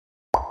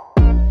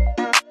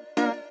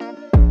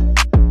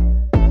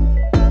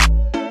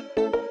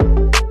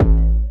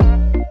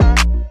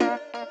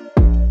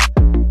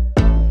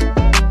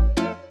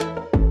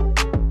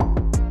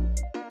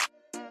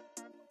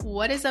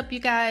What is up, you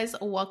guys?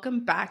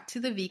 Welcome back to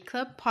the V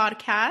Club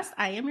podcast.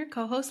 I am your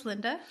co-host,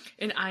 Linda.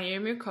 And I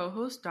am your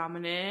co-host,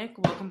 Dominick.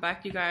 Welcome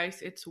back, you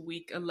guys. It's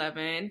week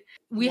 11.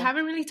 We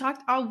haven't really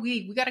talked all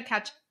week. We got to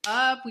catch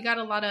up. We got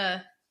a lot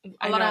of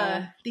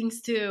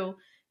things to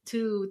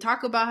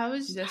talk about.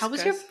 How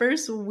was your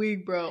first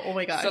week, bro? Oh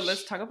my gosh. So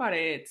let's talk about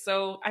it.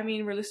 So, I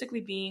mean,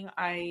 realistically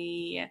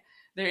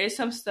there is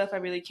some stuff I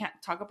really can't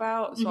talk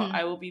about, so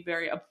I will be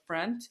very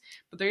upfront.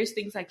 But there is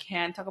things I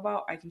can talk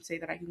about. I can say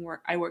that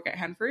I work at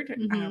Hanford.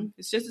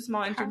 It's just a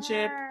small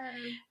internship.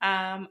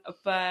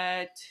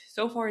 But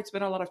so far it's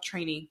been a lot of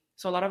training.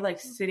 So a lot of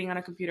sitting on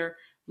a computer,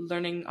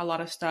 learning a lot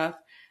of stuff.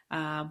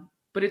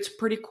 But it's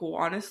pretty cool.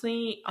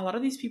 Honestly, a lot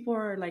of these people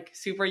are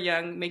super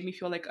young, make me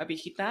feel like a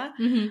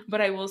viejita.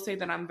 But I will say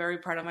that I'm very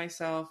proud of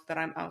myself, that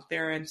I'm out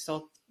there and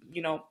still,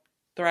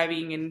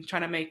 thriving and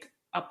trying to make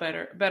a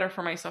better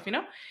for myself,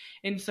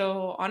 And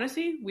so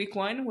honestly, week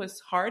 1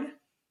 was hard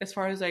as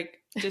far as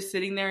just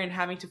sitting there and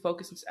having to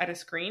focus at a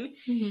screen,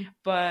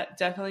 but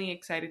definitely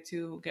excited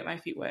to get my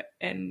feet wet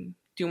and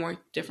do more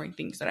different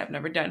things that I've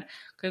never done.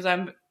 Cause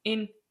I'm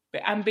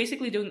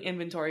basically doing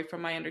inventory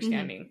from my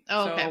understanding.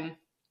 So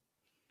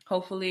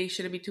hopefully it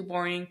shouldn't be too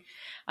boring.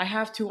 I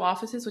have 2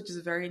 offices, which is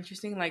very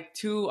interesting.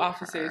 2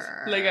 offices.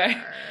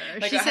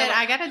 She said,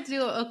 I gotta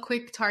do a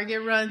quick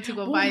Target run to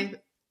go buy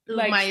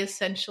my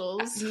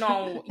essentials.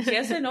 No,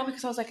 yes and no,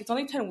 because I was it's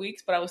only 10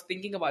 weeks, but I was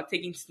thinking about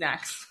taking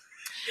snacks.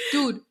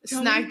 Dude,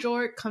 snack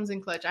drawer comes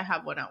in clutch. I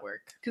have one at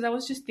work. Because I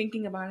was just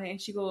thinking about it, and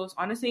she goes,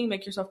 honestly,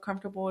 make yourself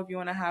comfortable. If you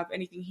want to have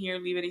anything here,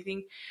 leave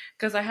anything.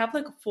 Because I have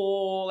a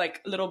full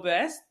little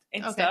vest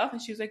and stuff,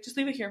 and she was like, just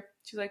leave it here.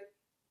 She's like,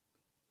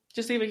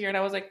 just leave it here. And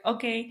I was like,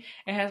 okay.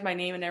 It has my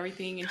name and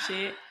everything and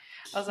shit.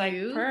 I was like,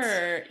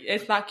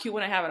 it's not cute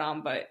when I have it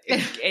on, but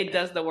it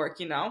does the work,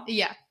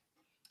 Yeah.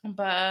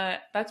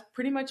 But that's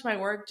pretty much my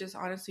work, just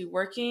honestly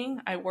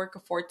working. I work a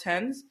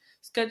 4/10s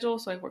schedule,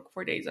 so I work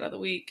 4 days out of the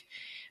week,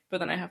 but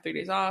then I have 3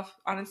 days off.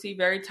 Honestly,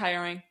 very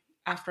tiring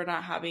after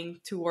not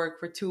having to work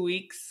for 2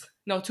 weeks.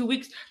 No, 2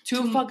 weeks,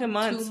 2 fucking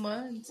months. 2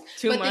 months.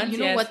 2 but months, then, you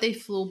know what? They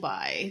flew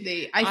by.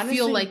 I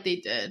feel like they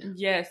did.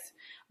 Yes,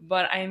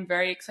 but I am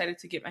very excited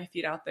to get my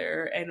feet out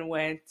there and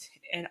went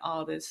and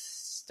all this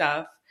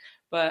stuff.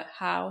 But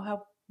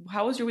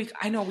how was your week?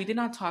 I know we did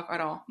not talk at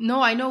all.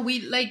 No, I know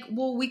we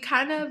we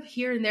kind of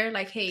here and there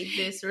hey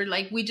this, or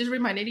we just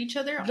reminded each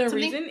other. The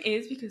reason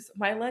is because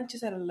my lunch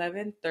is at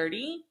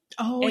 11:30.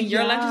 Oh, and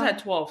your lunch is at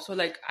 12.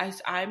 So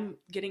I'm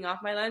getting off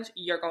my lunch.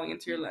 You're going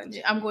into your lunch.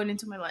 I'm going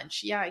into my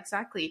lunch. Yeah,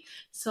 exactly.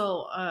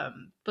 So,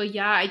 but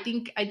yeah, I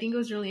think it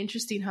was really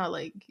interesting how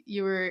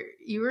you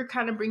were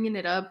kind of bringing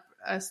it up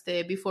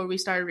before we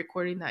started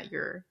recording that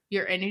your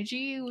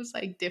energy was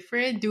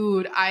different,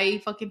 dude.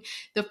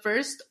 The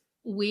first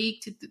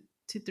week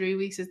to 3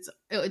 weeks,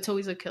 it's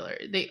always a killer.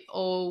 They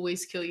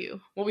always kill you.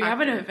 Well, we have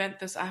an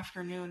event this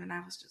afternoon, and I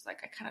was just I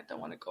kind of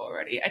don't want to go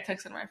already. I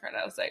texted my friend.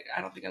 I was like,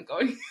 I don't think I'm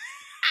going.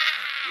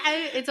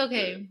 It's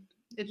okay.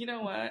 You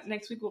know what?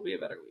 Next week will be a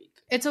better week.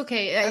 It's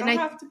okay. I don't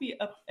have to be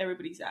up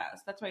everybody's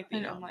ass. That's my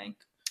thing. I'm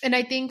and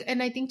I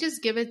think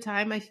just give it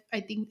time. I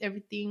think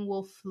everything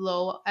will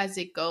flow as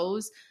it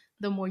goes.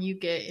 The more you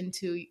get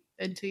into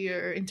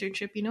your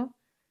internship,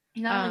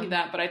 Not only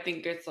that, but I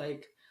think it's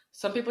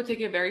some people take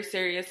it very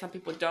serious. Some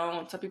people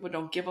don't. Some people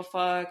don't give a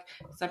fuck.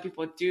 Some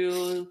people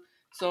do.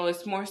 So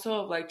it's more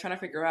so of trying to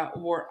figure out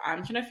where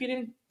I'm trying to fit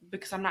in,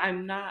 because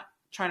I'm not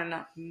trying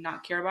to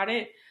not care about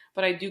it,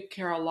 but I do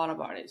care a lot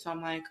about it. So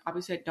I'm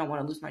obviously I don't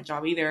want to lose my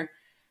job either,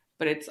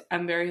 but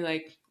I'm very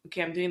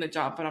okay, I'm doing the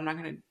job, but I'm not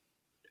going to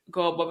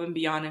go above and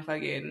beyond if I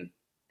get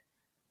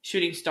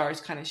shooting stars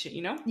kind of shit,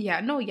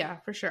 Yeah, no, yeah,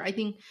 for sure. I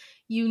think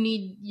you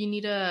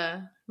need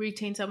to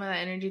retain some of that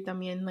energy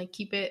también,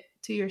 keep it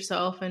to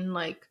yourself, and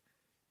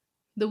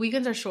the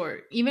weekends are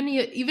short. Even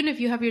if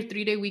you have your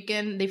 3-day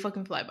weekend, they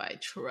fucking fly by.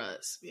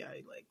 Trust me.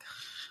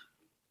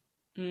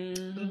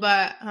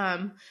 But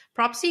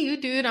props to you,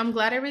 dude. I'm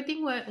glad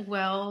everything went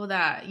well,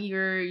 that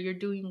you're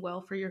doing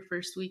well for your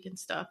first week and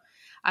stuff.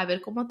 A ver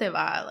cómo te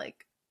va.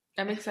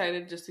 I'm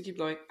excited just to keep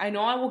going. I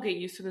know I will get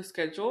used to the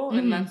schedule,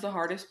 and that's the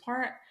hardest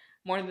part.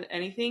 More than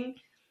anything,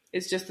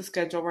 it's just the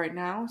schedule right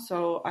now.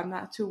 So I'm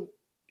not too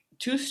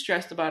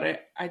stressed about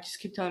it. I just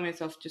keep telling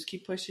myself, just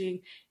keep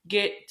pushing,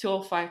 get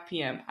till 5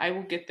 p.m. I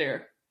will get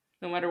there.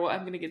 No matter what,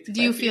 I'm going to get to 5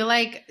 p.m.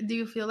 Do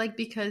you feel like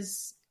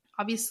because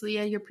obviously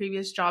at your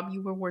previous job,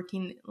 you were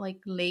working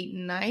late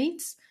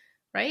nights,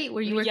 right? Were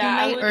you working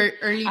late or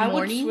early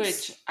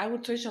mornings? I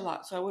would switch a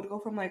lot. So I would go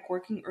from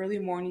working early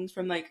mornings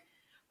from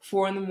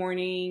 4 in the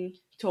morning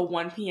till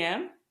 1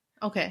 p.m.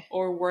 Okay.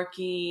 Or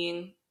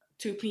working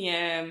 2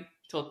 p.m.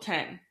 till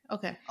 10.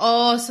 Okay.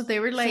 Oh, so they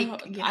were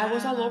I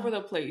was all over the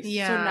place.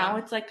 Yeah. So now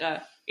it's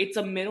it's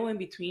a middle in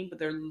between, but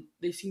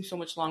they seem so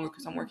much longer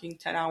because I'm working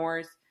 10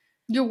 hours.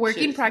 You're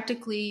working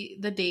practically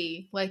the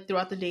day,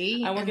 throughout the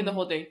day. I'm working the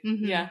whole day.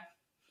 Mm-hmm. Yeah.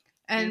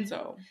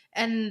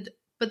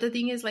 But the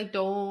thing is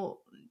don't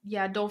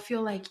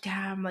feel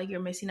damn, you're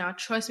missing out.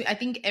 Trust me. I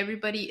think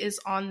everybody is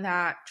on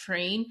that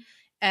train,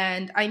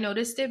 And I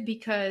noticed it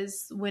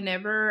because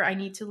whenever I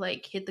need to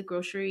like hit the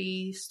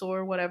grocery store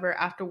or whatever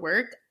after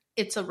work,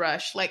 it's a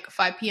rush, like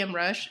 5 p.m.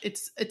 rush.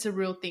 It's a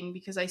real thing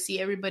because I see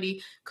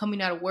everybody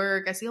coming out of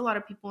work. I see a lot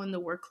of people in the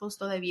work close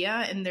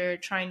todavía, and they're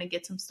trying to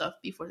get some stuff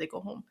before they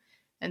go home.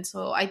 And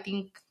so I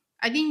think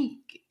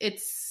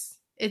it's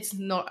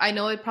not. I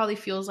know it probably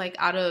feels like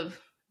out of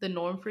the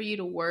norm for you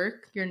to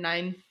work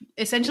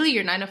essentially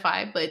your 9 to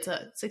 5, but it's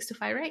a 6 to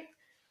 5, right?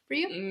 For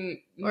you?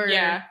 Or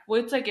Yeah.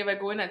 Well, it's like if I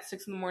go in at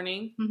 6 in the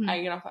morning, Mhm.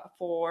 I get off at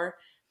 4.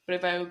 But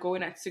if I go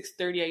in at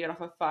 6:30, I get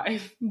off at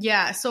 5.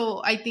 Yeah,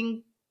 so I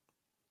think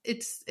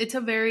it's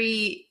a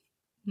very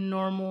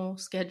normal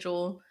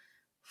schedule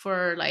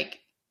for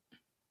like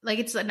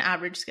it's an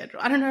average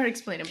schedule. I don't know how to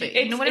explain it, but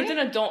you know what I It's mean?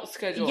 an adult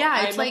schedule.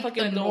 Yeah, it's I'm a like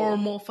fucking the adult.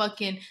 normal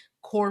fucking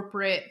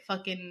corporate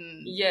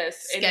fucking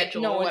Yes,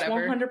 schedule no, or it's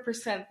whatever.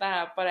 100%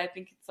 that. But I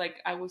think it's like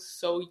I was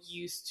so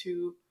used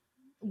to,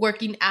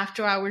 Working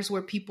after hours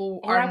where people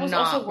or are I was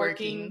not also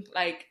working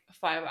like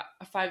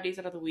 5 days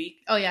out of the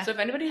week. Oh yeah. So if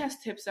anybody has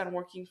tips on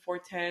working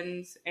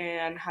 410s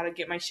and how to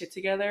get my shit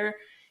together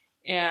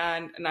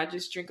and not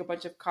just drink a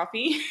bunch of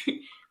coffee,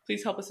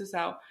 please help us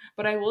out.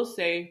 But I will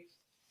say,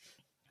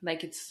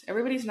 like, it's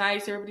everybody's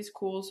nice, everybody's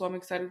cool. So I'm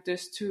excited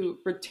just to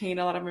retain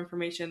a lot of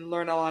information,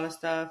 learn a lot of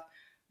stuff,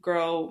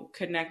 grow,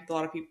 connect with a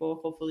lot of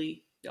people.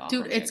 Hopefully, y'all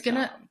Dude, get a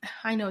job.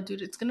 I know,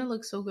 dude, it's gonna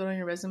look so good on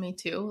your resume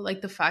too.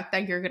 Like the fact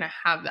that you're gonna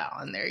have that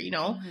on there,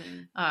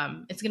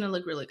 it's gonna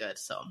look really good.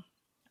 So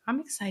I'm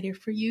excited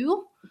for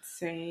you.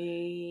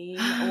 Same.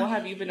 What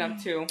have you been up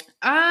to?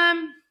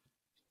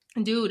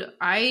 Dude,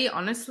 I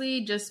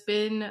honestly just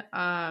been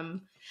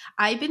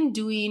I've been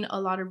doing a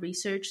lot of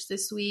research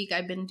this week.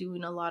 I've been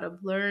doing a lot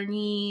of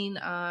learning,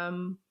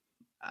 a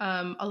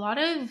lot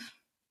of,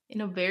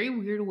 in a very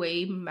weird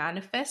way,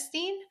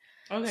 manifesting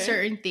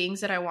certain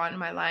things that I want in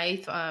my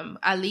life.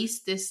 At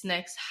least this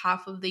next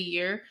half of the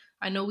year.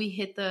 I know we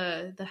hit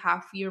the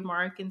half year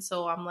mark, and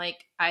so I'm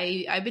like,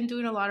 I've been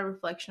doing a lot of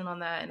reflection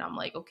on that, and I'm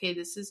like, okay,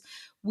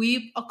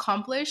 we've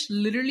accomplished,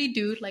 literally,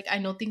 dude. Like, I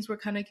know things were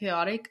kind of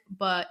chaotic,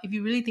 but if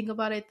you really think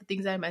about it, the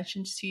things I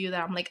mentioned to you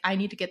that I'm like, I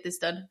need to get this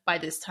done by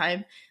this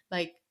time,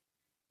 like,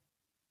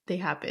 they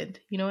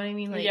happened. You know what I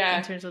mean? Like, yeah,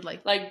 in terms of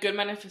like good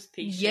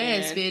manifestation.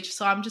 Yes, bitch.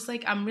 So I'm just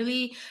like, I'm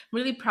really,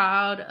 really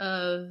proud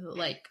of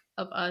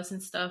us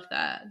and stuff,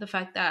 that the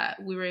fact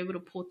that we were able to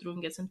pull through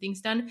and get some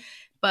things done.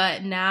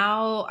 But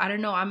now, I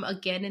don't know, I'm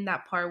again in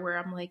that part where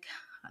I'm like,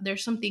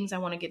 there's some things I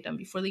want to get done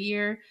before the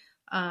year.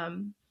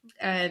 And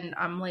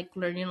I'm like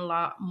learning a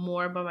lot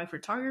more about my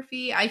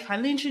photography. I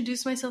finally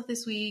introduced myself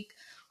this week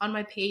on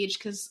my page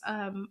because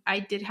I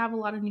did have a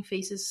lot of new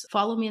faces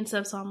follow me and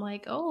stuff. So I'm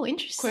like, oh,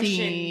 interesting.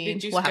 Question: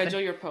 did you schedule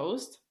your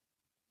post?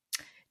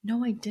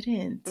 No, I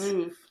didn't.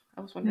 Oof. I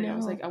was wondering. No. I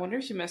was like, I wonder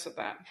if she messed with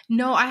that.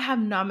 No, I have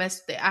not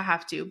messed with it. I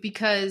have to,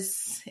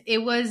 because it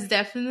was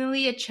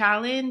definitely a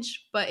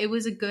challenge, but it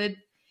was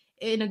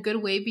in a good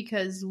way,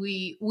 because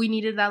we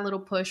needed that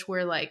little push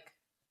where like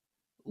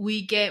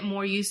we get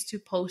more used to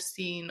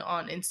posting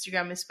on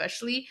Instagram,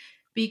 especially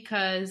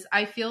because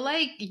I feel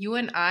like you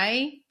and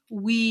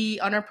we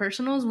on our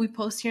personals, we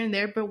post here and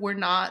there, but we're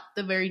not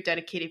the very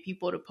dedicated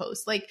people to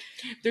post. Like,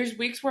 there's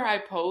weeks where I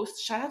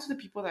post. Shout out to the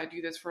people that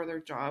do this for their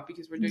job,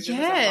 because we're doing this as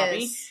a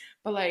hobby.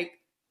 But like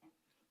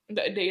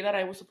the day that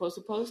I was supposed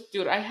to post,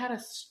 dude, I had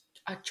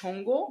a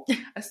chongo,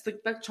 a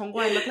slick back chongo.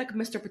 I looked like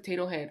Mr.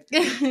 Potato Head.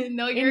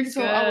 No, you're so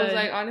good. I was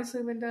like,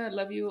 honestly, Linda, I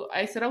love you.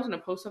 I said I was gonna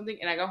post something,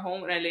 and I got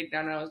home and I laid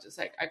down and I was just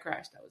like, I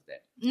crashed. I was dead.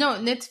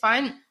 No, it's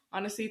fine.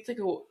 Honestly, it's like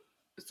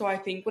so I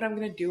think what I'm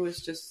gonna do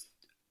is just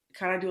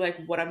kind of do like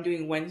what I'm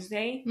doing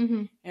Wednesday,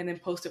 and then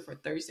post it for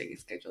Thursday and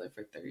schedule it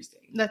for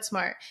Thursday. That's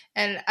smart.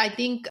 And I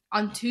think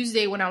on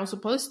Tuesday, when I was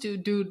supposed to,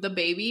 dude, the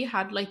baby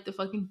had like the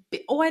fucking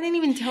I didn't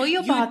even tell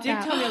you about that. You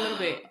did tell me a little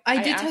bit.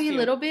 I did tell you a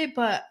little bit,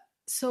 but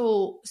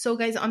so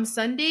guys, on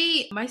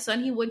Sunday, my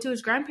son, he went to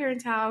his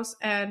grandparents' house,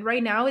 and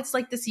right now it's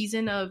like the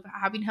season of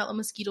having hella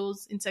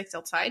mosquitoes, insects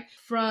outside.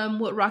 From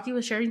what Rocky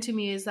was sharing to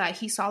me is that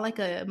he saw like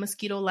a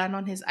mosquito land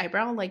on his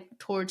eyebrow, like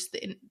towards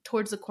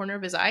the corner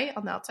of his eye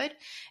on the outside,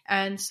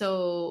 and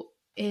so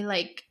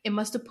it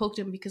must have poked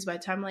him, because by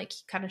the time like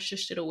he kind of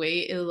shushed it away,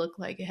 it looked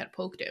like it had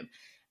poked him.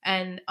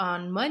 And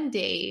on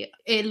Monday,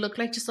 it looked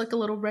like just like a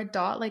little red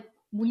dot, like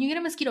when you get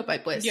a mosquito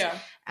bite, pues. Yeah.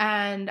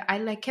 And I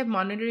like kept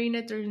monitoring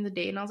it during the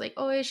day, and I was like,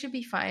 oh, it should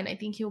be fine. I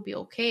think he'll be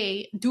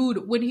okay.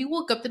 Dude, when he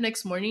woke up the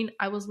next morning,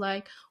 I was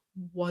like,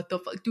 what the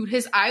fuck? Dude,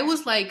 his eye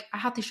was like, I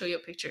have to show you a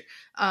picture.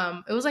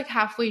 It was like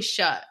halfway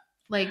shut.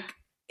 Like,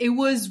 it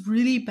was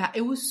really bad.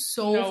 It was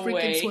so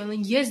freaking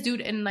swelling. Yes,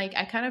 dude. And like,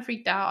 I kind of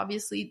freaked out,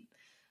 obviously,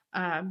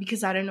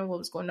 because I didn't know what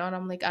was going on.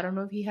 I'm like, I don't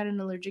know if he had an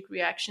allergic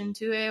reaction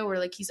to it, or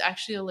like he's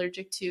actually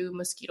allergic to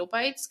mosquito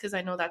bites, because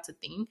I know that's a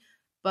thing.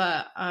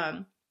 But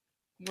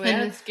well,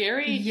 that's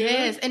scary.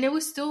 Yes, and it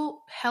was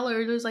still hella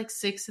early. It was like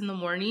 6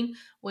 a.m.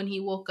 when he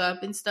woke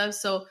up and stuff.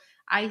 So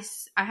I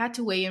had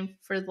to wait in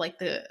for like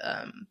the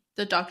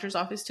doctor's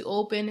office to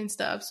open and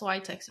stuff. So I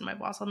texted my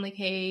boss. I'm like,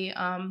 hey,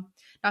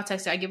 not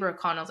texted. I give her a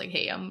call. And I was like,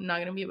 hey, I'm not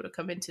gonna be able to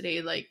come in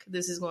today. Like,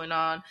 this is going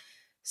on.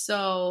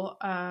 So,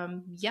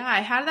 yeah,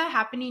 I had that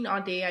happening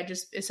all day. I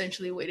just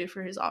essentially waited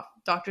for his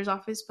doctor's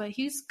office, but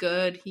he's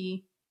good.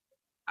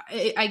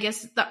 I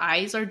guess the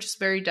eyes are just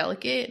very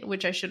delicate,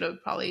 which I should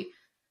have probably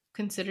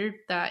considered,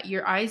 that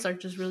your eyes are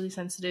just really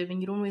sensitive and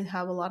you don't really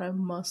have a lot of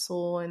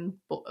muscle and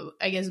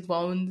I guess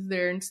bones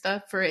there and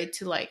stuff for it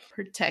to like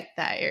protect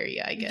that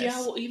area, I guess. Yeah,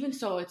 well, even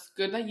so, it's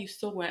good that you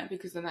still went,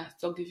 because then that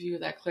still gives you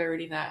that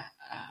clarity that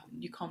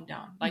you calm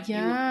down. Like,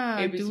 yeah,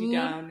 it brings you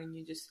down, and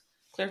you just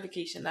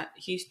clarification that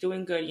he's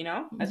doing good, you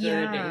know, at the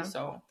end of the day.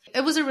 So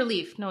it was a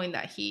relief knowing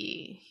that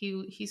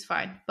he's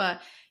fine.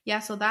 But yeah,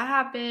 so that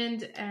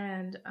happened,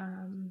 and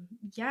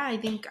yeah, I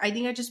think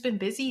I just been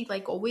busy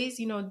like always,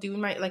 you know,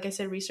 doing my, like I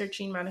said,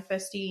 researching,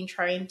 manifesting,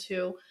 trying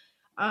to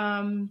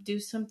do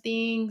some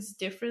things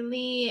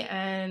differently,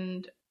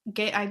 and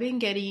I've been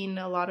getting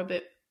a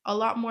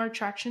lot more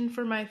traction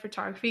for my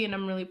photography, and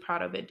I'm really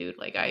proud of it, dude.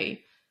 Like I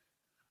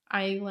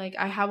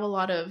have a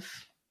lot of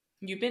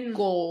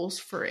goals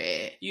for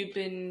it. You've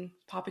been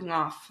popping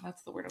off.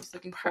 That's the word I was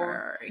looking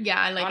for.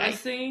 Yeah, like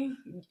honestly,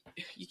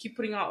 you keep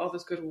putting out all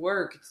this good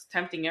work. It's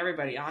tempting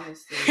everybody,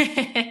 honestly.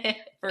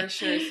 For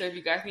sure. So if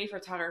you guys need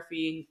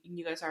photography and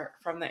you guys are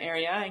from the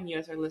area and you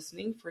guys are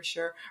listening, for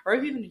sure. Or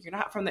if even if you're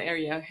not from the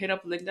area, hit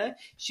up Linda.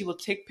 She will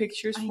take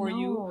pictures for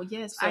you.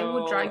 Yes, so, I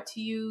will drive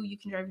to you. You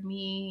can drive to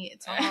me.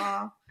 It's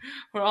all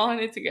we're all in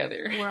it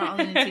together. We're all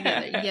in it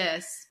together.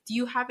 Yes. Do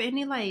you have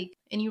any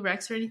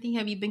recs or anything?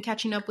 Have you been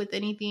catching up with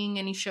anything?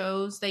 Any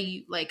shows that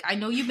you like? I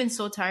know you've been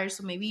so tired,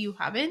 so maybe you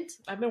haven't.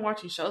 I've been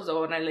watching shows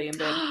though when I lay in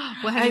bed.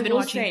 What have you been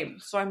watching? Same.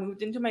 So I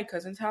moved into my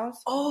cousin's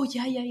house. Oh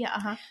yeah.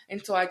 Uh-huh.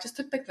 And so I just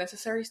took like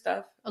necessary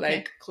stuff,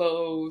 like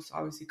clothes,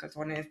 obviously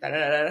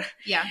calzones,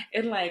 yeah,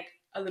 and like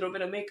a little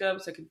bit of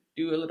makeup, so I could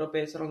do a little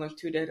bit, so I don't look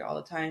too dead all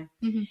the time.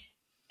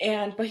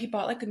 Mm-hmm. But he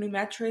bought like a new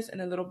mattress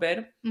and a little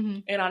bed,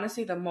 and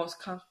honestly, the most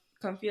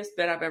comfiest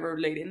bed I've ever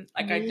laid in.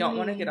 Like really? I don't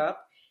want to get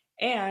up.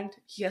 And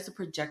he has a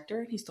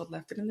projector. He still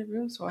left it in the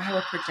room, so I have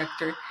a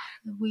projector.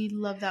 We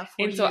love that for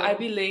you. And so I'd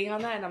be laying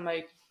on that, and I'm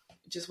like,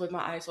 just with my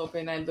eyes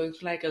open. I look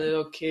like a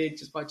little kid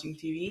just watching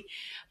TV.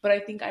 But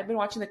I think I've been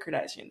watching the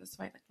Kardashians. That's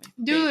my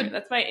dude. Favorite.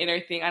 That's my inner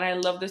thing, and I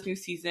love this new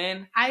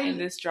season and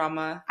this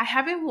drama. I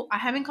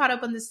haven't caught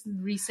up on this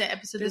recent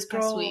episode this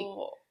past week.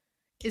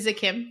 Is it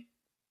Kim?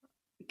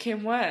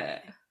 Kim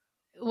what?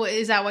 What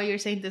is that? Why you're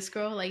saying this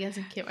girl? Like as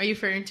in Kim? Are you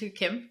referring to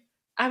Kim?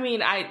 I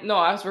mean, I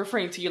was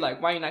referring to you, like,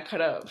 why you not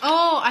cut up?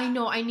 Oh, I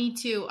know. I need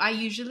to. I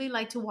usually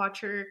like to watch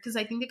her because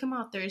I think they come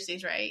out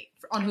Thursdays, right?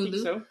 On Hulu. I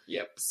think so.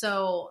 Yep.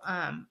 So,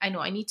 I know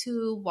I need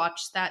to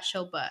watch that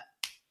show, but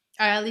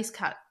I at least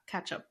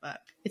catch up. But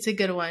it's a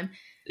good one.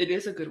 It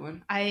is a good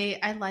one.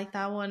 I like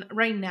that one.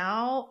 Right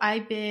now, I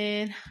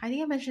think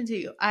I mentioned to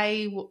you,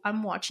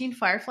 I'm watching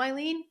Firefly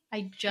Lane.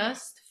 I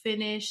just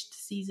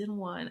finished season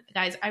 1.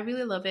 Guys, I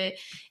really love it.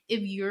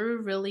 If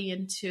you're really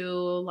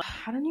into,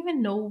 I don't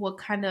even know what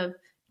kind of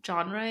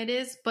genre it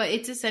is, but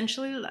it's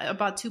essentially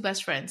about 2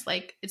 best friends.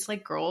 Like, it's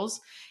like girls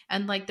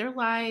and like their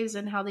lives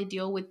and how they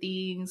deal with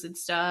things and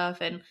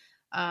stuff, and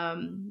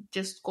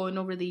just going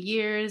over the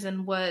years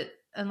and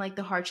like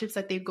the hardships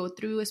that they go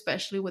through,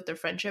 especially with their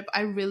friendship.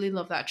 I really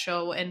love that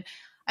show, and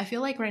I feel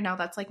like right now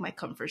that's like my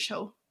comfort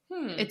show.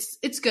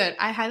 It's good.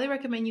 I highly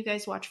recommend you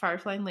guys watch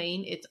Firefly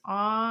Lane. It's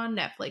on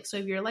Netflix, so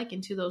if you're like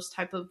into those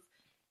type of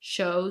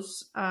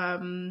shows,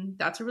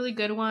 that's a really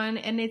good one.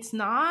 And it's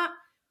not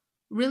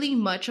really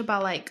much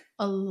about like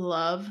a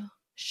love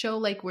show,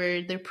 like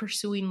where they're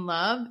pursuing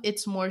love.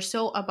 It's more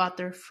so about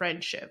their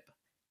friendship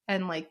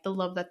and like the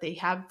love that they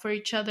have for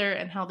each other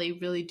and how they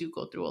really do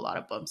go through a lot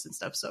of bumps and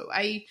stuff. So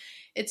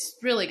it's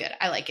really good.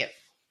 I like it.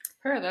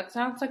 That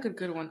sounds like a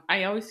good one.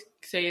 I always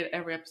say it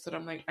every episode.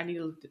 I'm like, I need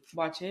to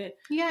watch it.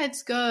 Yeah,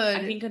 it's good.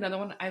 I think another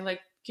one I like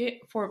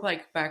it for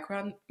like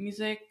background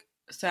music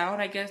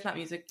sound, I guess, not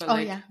music,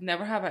 but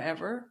Never Have I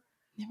Ever.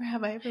 Never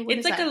Have I Ever?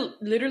 It's like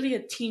literally a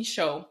teen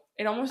show.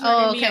 It almost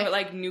reminded me of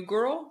like New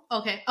Girl.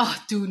 Okay. Oh,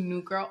 dude,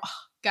 New Girl. Oh,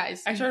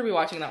 guys. I started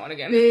rewatching that one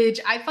again. Bitch,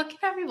 I fucking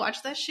have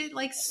rewatched that shit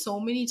like so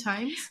many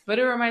times. But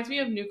it reminds me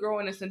of New Girl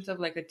in a sense of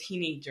like a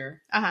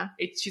teenager. Uh-huh.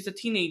 She's a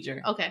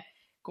teenager. Okay.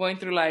 Going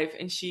through life,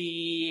 and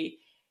she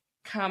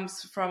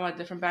comes from a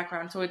different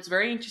background. So it's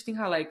very interesting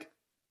how like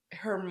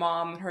her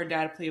mom and her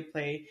dad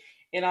play.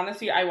 And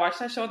honestly, I watch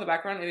that show in the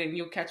background, and then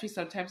you'll catch me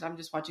sometimes I'm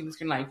just watching the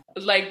screen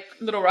like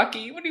Little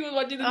Rocky when he was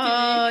watching the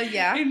TV.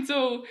 Yeah. And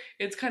so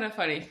it's kind of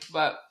funny,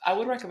 but I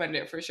would recommend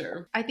it for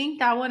sure. I think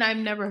that one, I've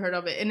never heard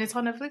of it. And it's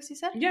on Netflix, you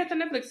said? Yeah, it's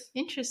on Netflix.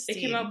 Interesting.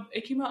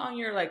 It came out on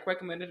your like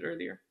recommended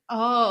earlier.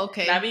 Oh,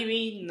 okay. Not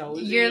me, no.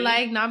 You're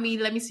like, not me.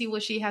 Let me see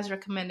what she has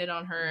recommended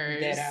on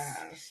hers.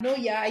 No,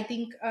 yeah, I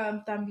think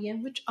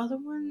también, which other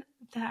one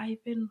that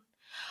I've been...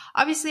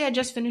 Obviously, I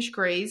just finished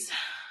Grey's.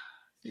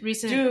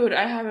 Dude,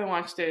 I haven't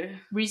watched it.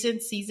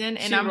 Recent season,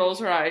 and she rolls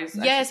her eyes.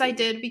 Yes, I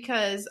did,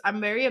 because I'm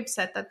very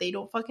upset that they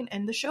don't fucking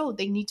end the show.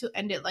 They need to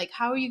end it. Like,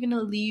 how are you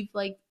gonna leave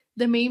like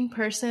the main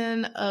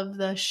person of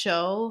the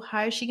show?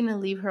 How is she gonna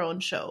leave her own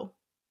show?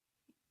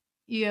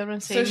 You know what I'm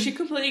saying? So she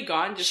completely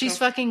gone. She's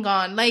fucking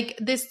gone. Like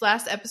this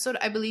last episode,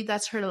 I believe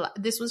that's her.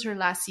 This was her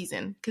last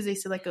season because they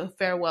said like a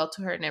farewell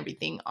to her and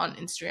everything on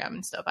Instagram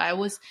and stuff.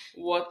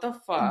 What the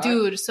fuck,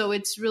 dude? So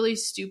it's really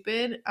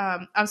stupid.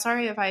 I'm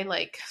sorry if I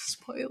like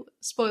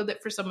spoiled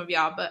it for some of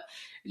y'all, but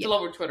it's all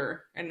over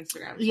Twitter and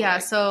Instagram. So yeah,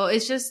 like, so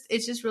it's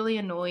just really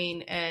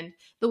annoying, and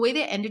the way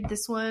they ended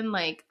this one,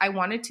 like I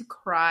wanted to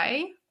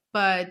cry,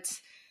 but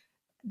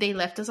they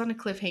left us on a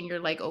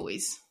cliffhanger like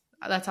always.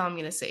 That's all I'm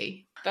gonna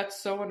say.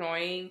 That's so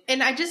annoying.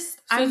 And is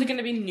it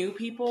gonna be new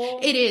people?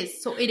 It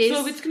is. So it is.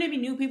 So if it's gonna be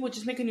new people,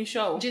 just make a new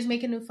show. Just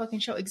make a new fucking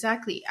show.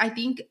 Exactly. I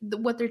think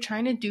what they're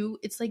trying to do,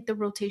 it's like the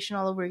rotation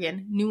all over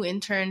again. New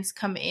interns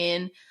come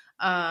in,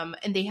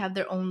 and they have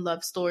their own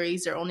love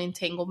stories, their own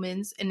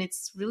entanglements, and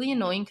it's really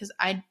annoying because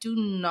I do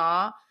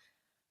not.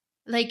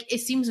 Like, it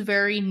seems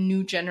very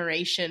new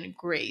generation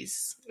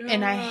Grace.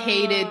 And I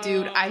hate it,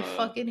 dude. I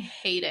fucking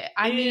hate it.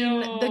 I mean,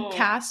 the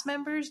cast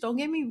members, don't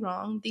get me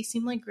wrong, they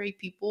seem like great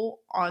people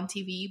on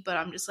TV, but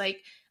I'm just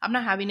like, I'm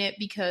not having it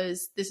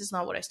because this is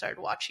not what I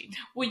started watching.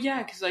 Well,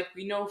 yeah, because, like,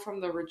 we know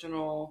from the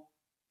original,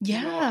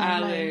 yeah,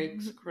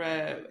 Alex,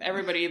 Greg,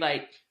 everybody,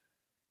 like...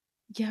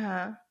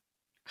 Yeah.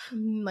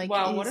 Like,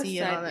 wow, Izzy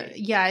and all that.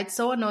 Yeah, it's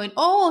so annoying.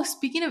 Oh,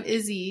 speaking of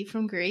Izzy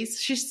from Grace,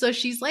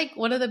 she's like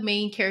one of the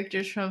main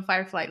characters from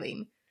Firefly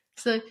Lane.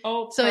 So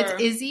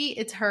it's Izzy,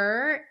 it's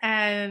her,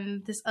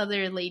 and this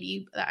other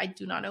lady that I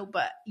do not know,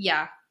 but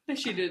yeah,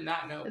 she did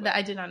not know. That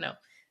I did not know,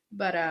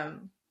 but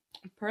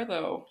Per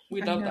though,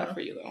 we love that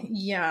for you though.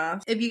 Yeah,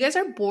 if you guys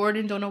are bored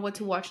and don't know what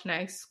to watch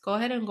next, go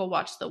ahead and go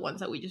watch the ones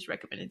that we just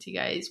recommended to you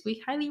guys.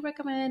 We highly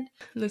recommend.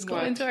 Let's go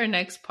into our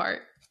next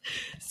part.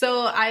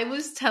 So I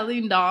was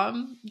telling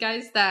Dom,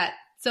 guys, that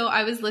so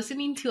I was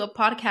listening to a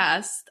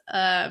podcast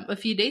a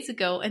few days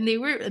ago, and they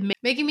were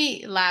making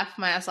me laugh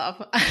my ass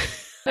off.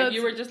 Like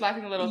you were just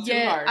laughing a little too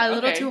hard. A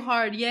little too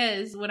hard,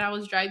 yes, when I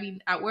was driving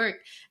at work.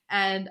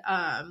 And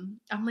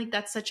I'm like,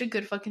 that's such a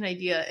good fucking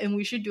idea, and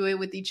we should do it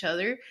with each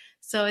other.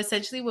 So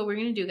essentially what we're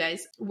going to do,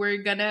 guys,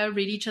 we're going to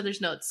read each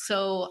other's notes.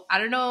 So I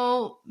don't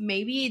know,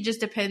 maybe it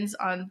just depends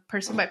on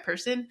person by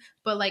person.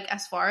 But like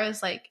as far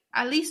as like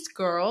at least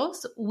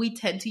girls, we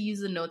tend to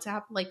use the notes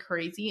app like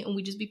crazy, and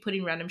we just be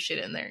putting random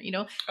shit in there, you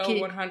know? Oh,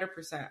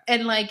 100%.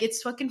 And like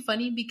it's fucking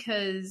funny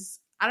because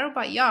I don't know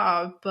about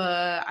y'all,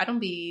 but I don't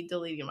be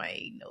deleting my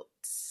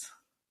notes.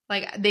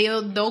 Like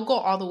they'll go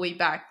all the way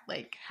back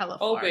like hella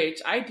far. Oh,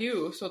 bitch, I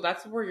do. So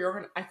that's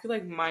where I feel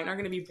like mine are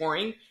going to be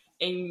boring.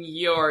 And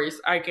yours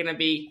are gonna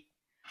be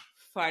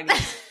funny.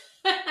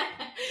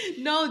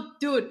 No,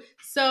 dude.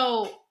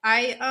 So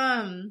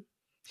I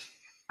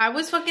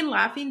was fucking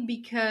laughing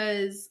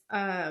because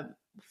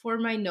for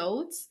my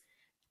notes,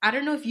 I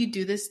don't know if you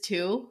do this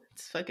too.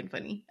 It's fucking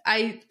funny.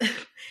 I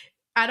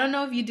don't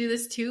know if you do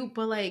this too,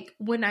 but like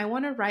when I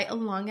want to write a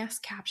long ass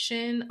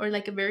caption or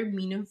like a very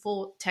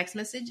meaningful text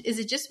message, is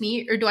it just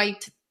me or do I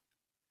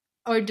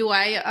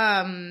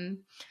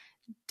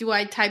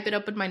type it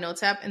up in my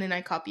notes app and then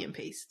I copy and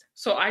paste?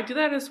 So I do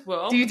that as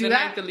well. Do you do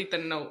that? I delete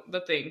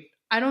the thing.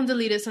 I don't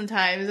delete it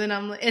sometimes,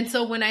 and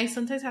so when I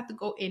sometimes have to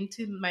go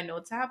into my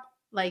notes app,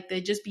 like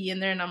they just be in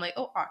there, and I'm like,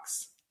 oh,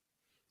 ox.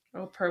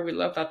 Oh, we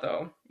love that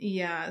though.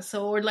 Yeah.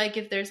 So or like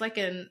if there's like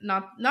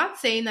not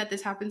saying that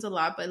this happens a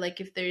lot, but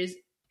like if there's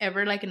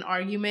ever like an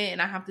argument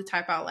and I have to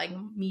type out like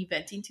me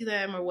venting to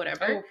them or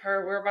whatever. Oh,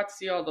 we're about to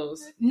see all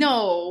those.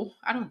 No,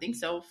 I don't think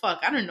so. Fuck,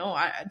 I don't know.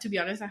 To be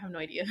honest, I have no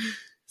idea.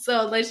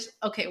 So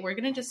we're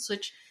gonna just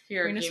switch.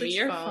 Here, give me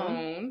your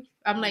phone.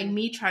 I'm like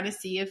me trying to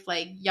see if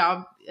like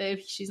y'all,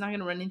 if she's not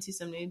gonna run into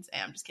some nudes.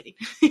 Hey, I'm just kidding.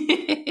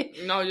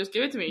 No, just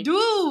give it to me,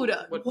 dude.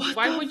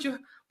 Why would you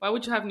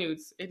have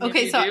nudes?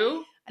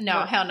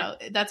 No, hell no.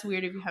 That's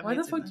weird if you have. Why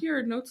the fuck do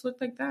your notes look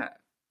like that?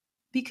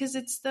 Because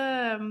it's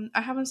the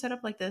I have them set up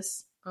like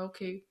this.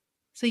 Okay.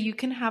 So you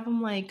can have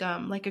them like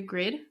a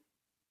grid,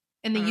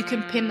 and then you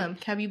can pin them.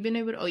 Have you been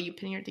able to? Oh, you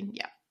pin your thing.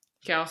 Yeah.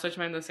 Okay, I'll search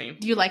mine the same.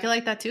 Do you like it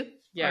like that too?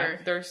 Yeah,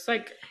 there's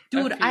like...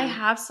 Dude, I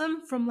have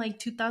some from like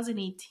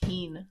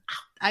 2018.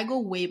 I go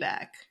way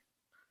back.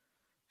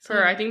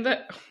 So I think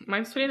that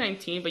mine's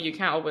 2019, but you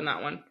can't open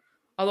that one.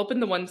 I'll open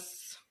the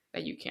ones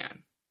that you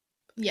can.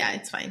 Yeah,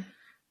 it's fine.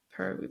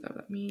 We love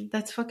that me.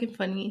 That's fucking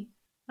funny.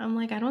 I'm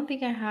like, I don't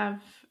think I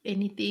have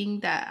anything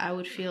that I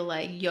would feel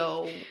like,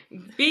 yo.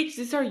 Bitch,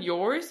 these are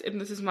yours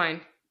and this is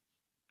mine.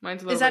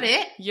 Mine's lower. Is that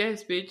it?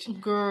 Yes, bitch.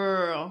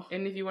 Girl.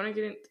 And if you want to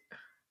get in...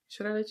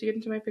 Should I let you get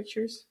into my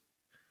pictures?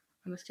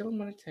 On a scale of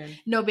 1 to 10.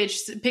 No,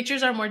 bitch.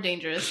 Pictures are more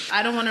dangerous.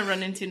 I don't want to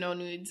run into no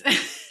nudes.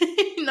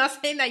 Not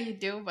saying that you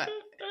do, but...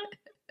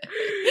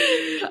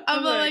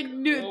 I'm like,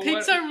 dude,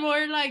 pics are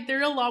more like,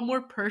 they're a lot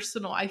more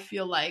personal, I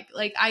feel like.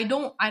 Like, I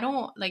don't,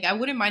 like, I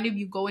wouldn't mind if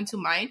you go into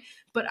mine,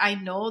 but I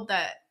know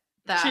that...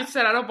 She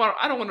said, I don't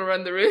want to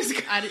run the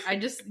risk. I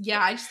just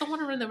don't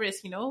want to run the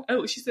risk, you know?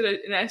 Oh, she said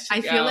it and I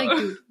feel like,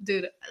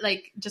 dude,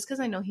 like, just because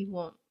I know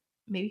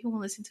maybe he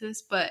won't listen to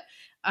this, but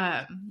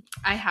I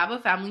have a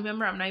family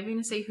member, I'm not even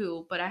gonna say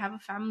who, but I have a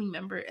family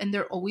member, and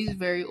they're always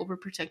very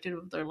overprotective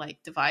of their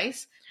like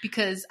device,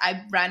 because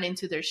I ran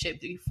into their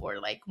shit before,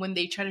 like when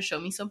they try to show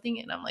me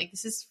something and I'm like,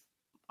 this is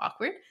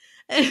awkward.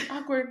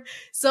 Awkward.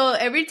 So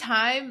every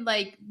time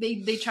like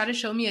they try to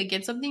show me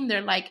against something,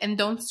 they're like, and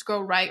don't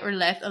scroll right or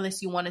left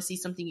unless you want to see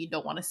something you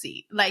don't want to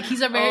see. Like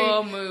he's a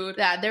very mood.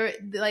 Yeah,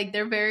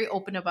 they're very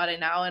open about it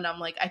now, and I'm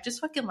like, I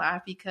just fucking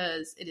laugh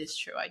because it is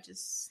true. I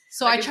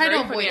try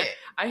to avoid it.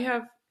 I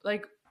have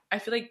like, I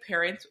feel like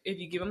parents, if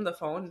you give them the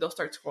phone, they'll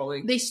start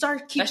scrolling.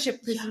 That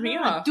shit pisses me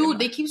off, dude.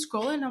 They keep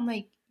scrolling. I'm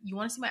like, you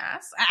want to see my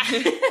ass?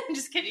 I'm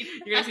just kidding.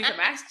 You're gonna see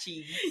some ass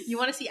cheeks. You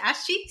want to see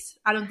ass cheeks?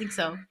 I don't think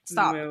so.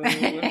 Stop. No.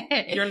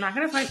 You're not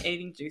gonna find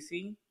anything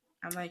juicy.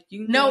 I'm like,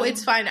 you. No,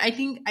 it's fine. I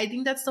think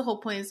that's the whole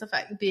point. Is the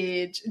fact,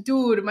 bitch,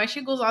 dude, my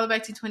shit goes all the way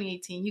back to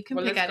 2018. You can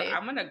pick at it.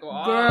 I'm gonna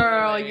go.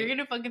 Girl, you're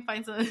gonna fucking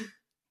find something.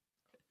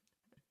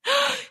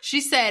 She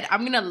said,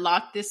 I'm gonna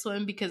lock this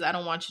one because I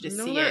don't want you to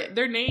see it.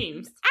 Their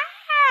names.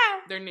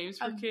 Their names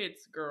for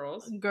kids,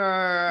 girls.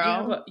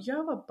 Girl. You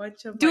have a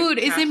bunch of dude,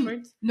 like, is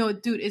passwords? it no,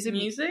 dude, is it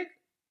music?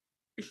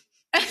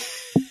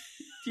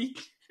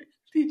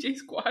 DJ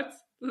Squats,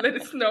 let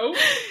us know.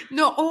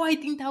 No, I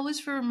think that was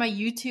for my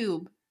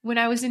YouTube. When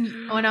I was in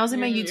my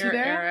YouTube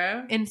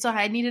era. And so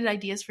I needed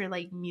ideas for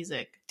like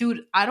music.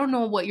 Dude, I don't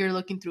know what you're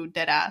looking through,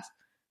 dead ass.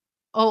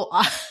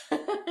 It's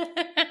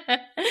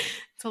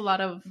a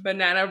lot of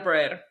banana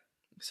bread.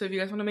 So if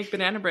you guys want to make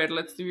banana bread,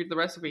 let's do the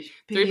recipe.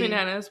 3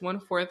 bananas,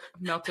 1/4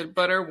 melted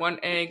butter, 1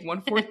 egg,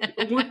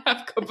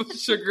 1/4 cup of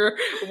sugar,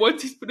 1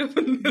 teaspoon of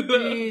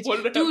vanilla,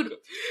 1.5 cup.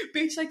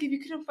 Bitch, like if you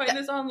couldn't find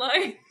this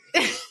online.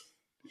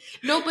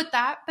 No, but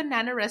that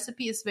banana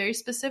recipe is very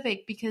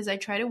specific because I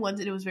tried it once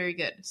and it was very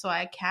good. So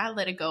I can't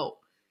let it go.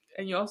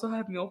 And you also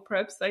have meal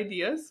preps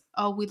ideas.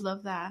 Oh, we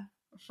love that.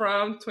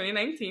 From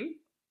 2019.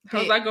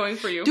 How's that going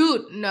for you?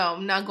 Dude, no,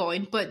 not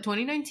going. But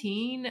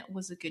 2019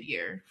 was a good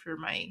year for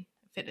my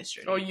fitness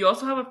journey. Oh, you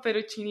also have a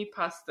fettuccine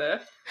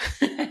pasta.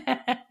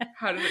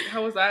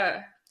 How was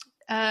that?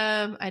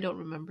 I don't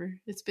remember.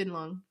 It's been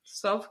long.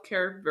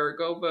 Self-care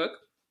Virgo book.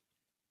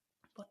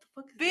 What the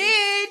fuck is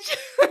bitch?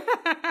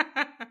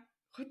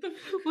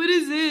 What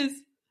is this?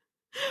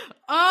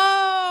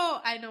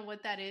 Oh, I know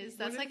what that is.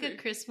 That's like a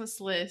Christmas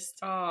list.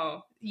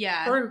 Oh.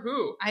 Yeah. For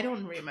who? I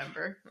don't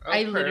remember. Okay.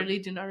 I literally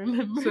do not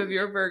remember. So if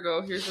you're a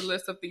Virgo, here's a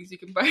list of things you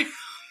can buy.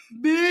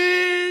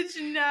 Bitch,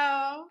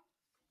 no.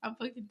 I'm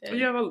fucking dead.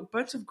 You have a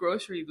bunch of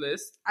grocery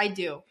lists. I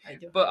do.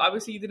 But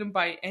obviously you didn't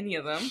buy any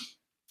of them.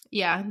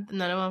 Yeah,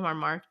 none of them are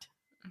marked.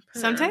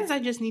 Sometimes I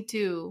just need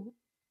to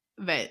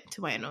vet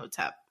to my notes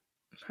app.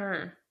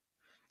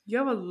 You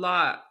have a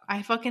lot.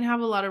 I fucking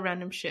have a lot of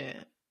random shit.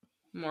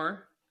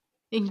 More?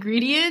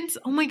 Ingredients?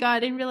 Oh my god, I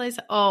didn't realize.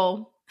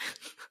 Oh.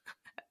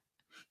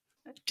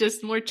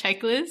 Just more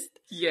checklist?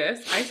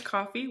 Yes. Iced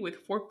coffee with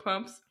 4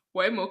 pumps,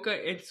 white mocha,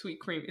 and sweet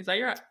cream. Is that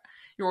your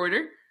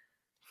order?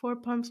 4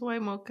 pumps,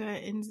 white mocha,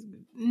 and...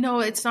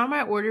 No, it's not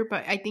my order,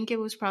 but I think it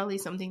was probably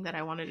something that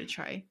I wanted to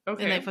try.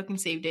 Okay. And I fucking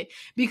saved it.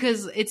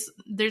 Because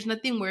there's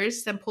nothing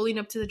worse than pulling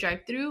up to the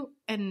drive-thru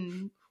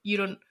and you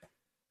don't...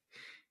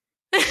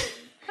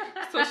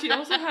 So she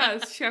also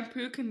has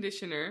shampoo,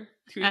 conditioner,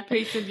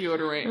 toothpaste, and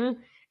deodorant.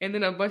 And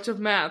then a bunch of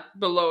math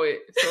below it.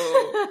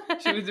 So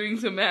she was doing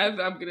some math,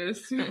 I'm going to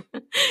assume.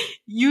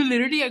 You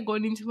literally are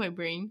going into my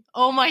brain.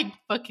 Oh my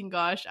fucking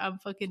gosh. I'm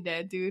fucking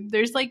dead, dude.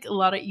 There's like a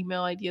lot of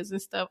email ideas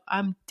and stuff.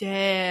 I'm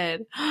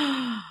dead.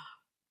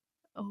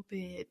 Oh,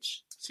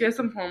 bitch. She has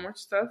some homework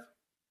stuff.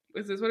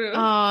 Is this what it is?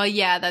 Oh,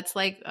 yeah. That's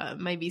like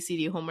my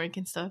VCD homework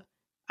and stuff.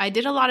 I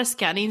did a lot of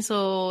scanning.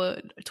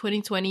 So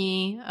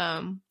 2020,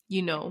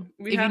 you know.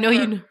 We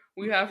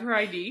have her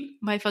ID.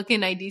 My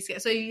fucking ID.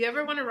 So if you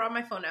ever want to rob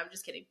my phone, I'm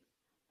just kidding.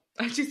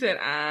 She said,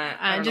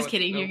 I'm just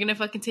kidding. You're going to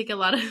fucking take a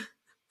lot of...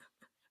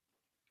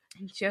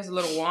 She has a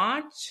little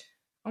watch.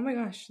 Oh my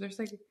gosh. There's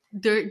like...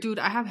 Dude,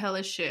 I have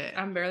hella shit.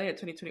 I'm barely at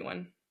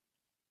 2021.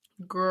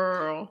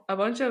 Girl. A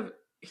bunch of...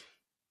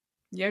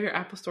 You have your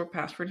Apple Store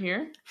password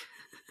here.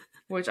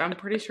 Which I'm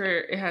pretty sure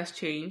it has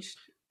changed.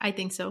 I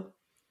think so.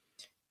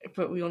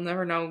 But we'll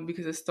never know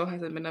because it still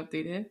hasn't been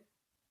updated.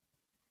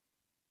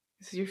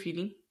 This is your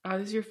feeding. Oh,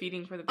 this is your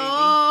feeding for the baby.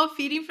 Oh,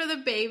 feeding for the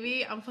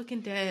baby. I'm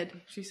fucking dead.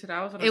 She said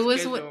I was on a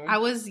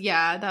schedule.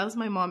 Yeah, that was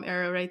my mom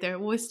era right there.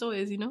 Well, it still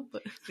is, you know.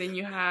 But then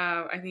you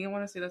have, I think I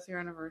want to say that's your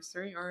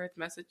anniversary or a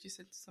message you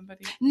sent to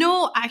somebody.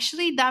 No,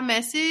 actually, that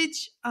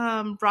message,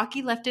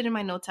 Rocky left it in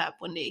my notes app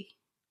one day.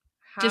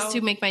 Just to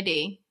make my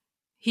day.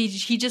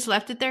 He just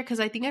left it there because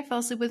I think I fell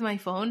asleep with my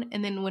phone.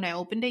 And then when I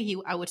opened it,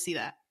 I would see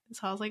that.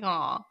 So I was like,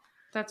 aw.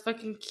 That's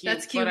fucking cute.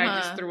 That's cute, but huh?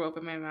 I just threw up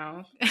in my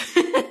mouth.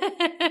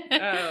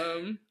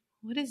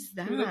 What is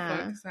that? Who the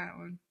fuck is that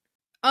one?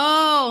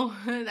 Oh,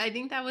 I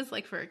think that was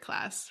like for a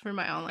class, for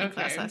my online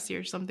class last year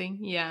or something.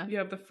 Yeah. You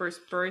have the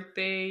first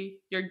birthday,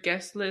 your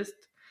guest list.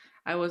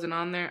 I wasn't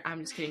on there.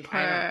 I'm just kidding.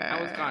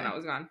 I was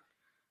gone.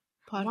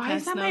 Podcast Why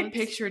is that notes? My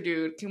picture,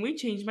 dude? Can we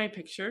change my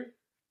picture?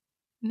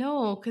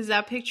 No, because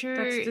that picture...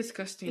 That's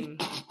disgusting.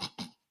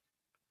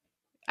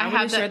 I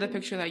want to share the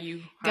picture that you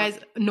have. Guys,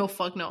 no,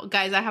 fuck no.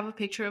 Guys, I have a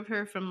picture of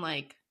her from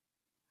like...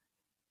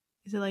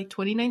 Is it like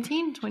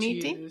 2019?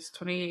 2018?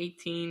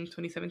 2018,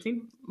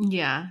 2017?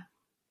 Yeah.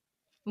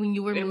 When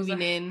you were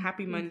moving in.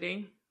 Happy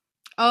Monday.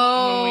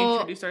 when we Oh,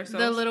 introduced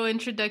ourselves. the little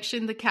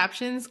introduction, the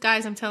captions.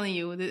 Guys, I'm telling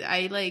you,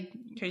 I like...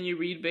 Can you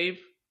read, babe?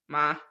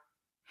 Ma.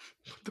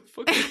 What the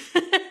fuck?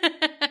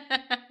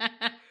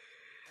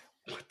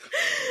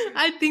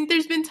 I think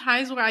there's been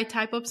times where I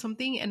type up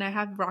something and I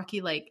have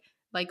Rocky like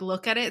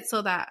look at it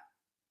so that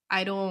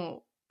I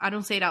don't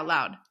say it out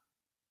loud.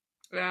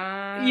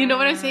 You know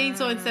what I'm saying?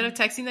 So instead of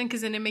texting them,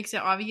 because then it makes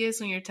it obvious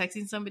when you're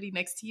texting somebody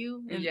next to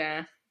you.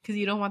 Yeah. Because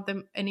you don't want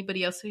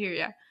anybody else to hear.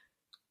 Yeah.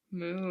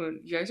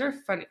 Moon, you guys are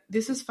funny.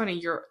 This is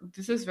funny.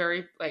 This is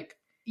very like...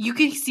 You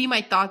can see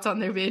my thoughts on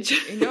there,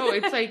 bitch. No,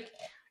 it's like...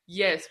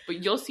 Yes,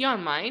 but you'll see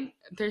on mine,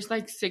 there's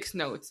like 6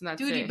 notes, and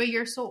that's Dude, it. But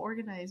you're so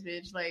organized,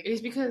 bitch. Like,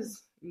 it's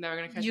because I'm never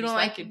gonna catch you.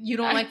 You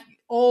don't like.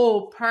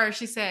 Oh, per.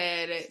 She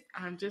said.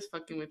 I'm just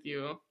fucking with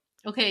you.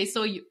 Okay,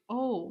 so you.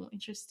 Oh,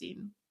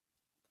 interesting.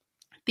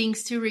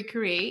 Things to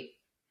recreate.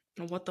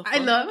 What the fuck? I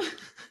love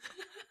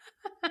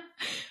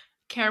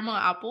caramel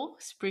apple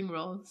spring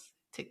rolls.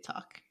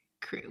 TikTok.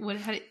 Cream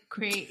wontons,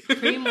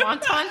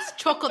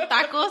 choco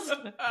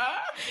tacos.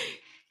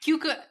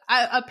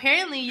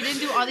 Apparently you didn't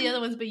do all the other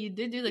ones, but you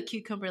did do the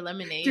cucumber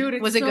lemonade. Dude,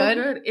 was it so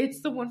good?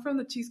 It's the one from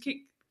the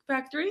Cheesecake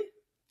Factory.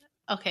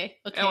 Okay.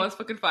 It was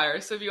fucking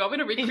fire. So if you want me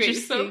to recreate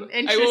some,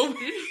 I will.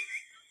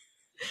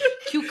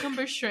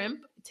 Cucumber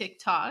shrimp,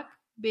 TikTok,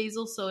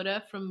 basil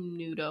soda from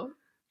Nudo,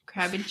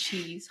 crab and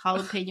cheese,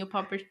 jalapeno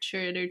popper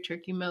cheddar,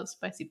 turkey melt,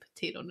 spicy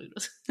potato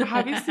noodles.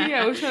 Obviously,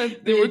 I was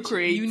trying to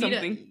recreate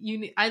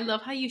something. I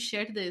love how you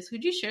shared this.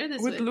 Who'd you share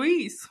this with?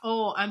 Luis.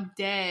 Oh, I'm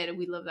dead.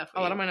 We love that for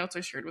A lot of my notes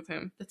I shared with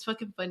him. That's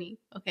fucking funny.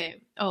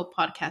 Okay. Oh,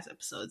 podcast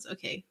episodes.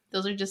 Okay.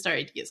 Those are just our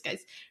ideas,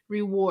 guys.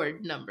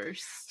 Reward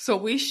numbers. So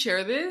we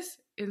share this,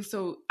 and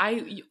so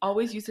I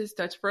always use his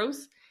Dutch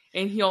Bros,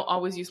 and he'll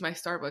always use my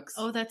Starbucks.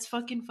 Oh, that's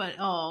fucking fun.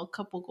 Oh,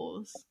 couple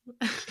goals.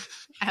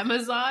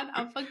 Amazon,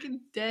 I'm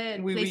fucking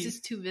dead.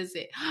 Places to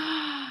visit.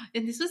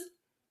 And this was...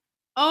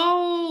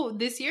 Oh,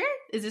 this year?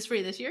 Is this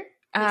for this year?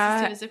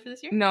 Places to visit for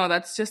this year? No,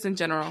 that's just in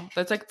general.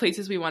 That's like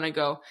places we want to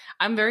go.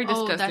 I'm very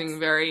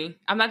disgusting.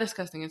 I'm not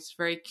disgusting. It's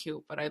very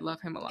cute, but I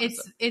love him a lot.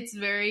 It's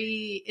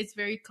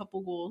very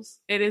couple goals.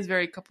 It is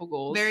very couple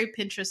goals. Very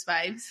Pinterest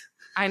vibes.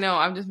 I know.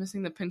 I'm just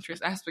missing the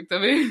Pinterest aspect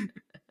of it.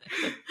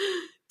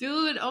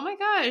 Dude, oh my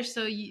gosh.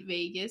 So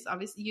Vegas,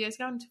 obviously you guys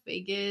got into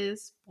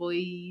Vegas,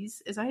 Boise.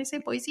 Is that how you say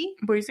Boise?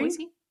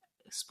 Boise?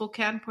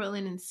 Spokane,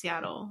 Portland, and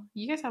Seattle.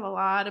 You guys have a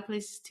lot of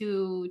places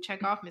to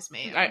check off, Miss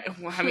Mayo.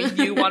 I mean,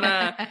 do you want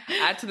to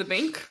add to the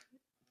bank?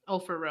 Oh,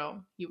 for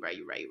real. You're right.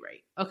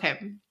 Okay.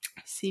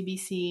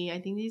 CBC. I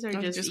think these are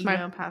just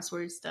email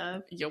password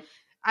stuff. Yep.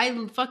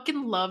 I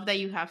fucking love that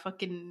you have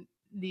fucking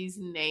these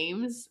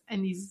names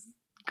and these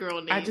girl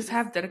names. I just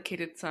have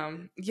dedicated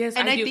some. Yes,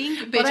 and I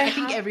think, bitch, I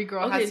think every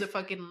girl has a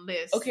fucking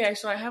list. Okay,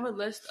 so I have a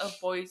list of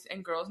boys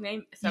and girls'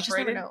 names separated. You just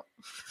never know.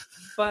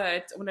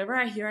 But whenever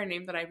I hear a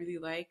name that I really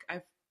like,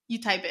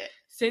 you type it.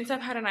 Since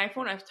I've had an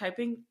iPhone, I've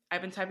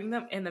been typing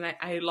them, and then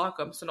I lock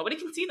them so nobody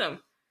can see them.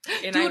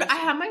 And dude, I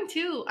have mine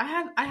too.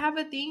 I have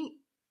a thing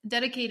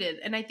dedicated,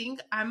 and I think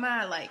I'm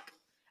I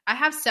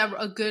have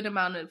a good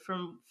amount of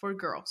for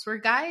girls. For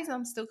guys,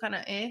 I'm still kind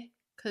of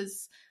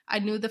because I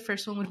knew the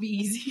first one would be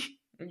easy.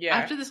 Yeah.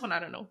 After this one, I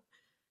don't know.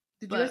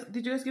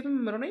 Did you guys give him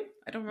a middle name?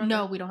 I don't remember.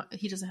 No, we don't.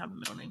 He doesn't have a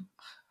middle name.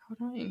 How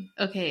annoying.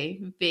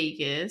 Okay,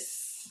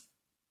 Vegas.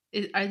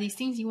 Are these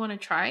things you want to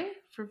try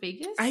for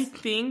Vegas? I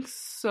think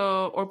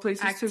so. Or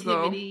places to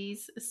go.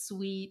 Activities,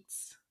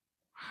 sweets.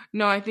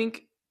 No, I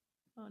think.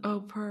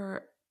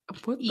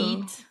 What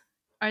eat?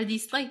 Are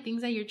these like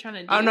things that you're trying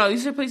to do? Oh no,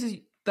 these are places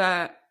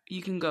that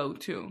you can go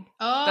to.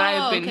 Oh, that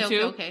I've been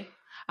to. Okay.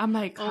 I'm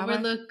like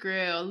Overlook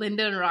Grill,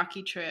 Linda and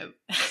Rocky trip.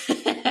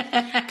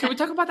 Can we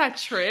talk about that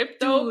trip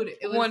though? Dude,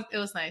 it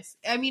was nice.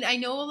 I mean, I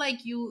know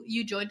like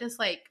you joined us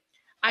like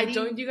I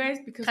joined you guys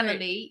because kind of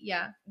late,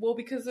 yeah. Well,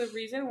 because the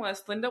reason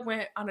was Linda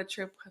went on a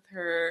trip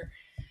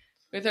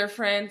with her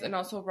friends and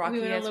also Rocky.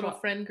 We were a little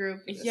friend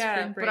group.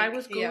 Yeah, but I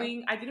was going.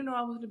 Yeah. I didn't know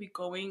I was going to be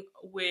going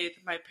with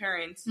my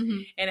parents,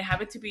 and it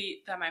happened to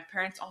be that my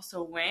parents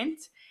also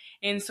went,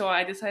 and so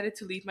I decided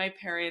to leave my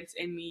parents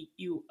and meet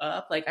you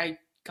up. Like I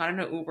got in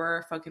an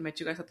Uber, fucking met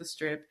you guys at the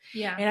strip.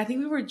 Yeah, and I think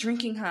we were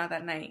drinking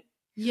that night.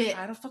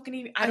 Yeah, I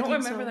don't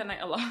remember that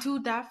night a lot.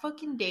 Dude, that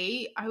fucking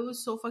day, I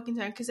was so fucking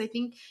tired because I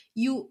think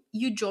you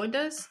joined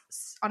us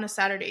on a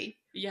Saturday.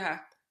 Yeah.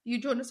 You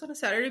joined us on a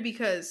Saturday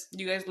because...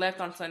 You guys left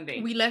on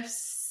Sunday. We left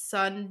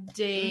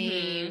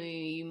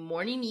Sunday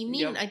morning, evening?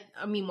 Yep.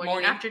 I mean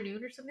morning,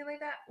 afternoon or something like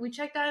that. We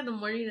checked out in the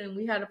morning and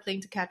we had a plane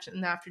to catch in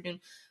the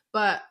afternoon.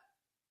 But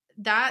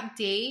that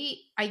day,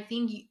 I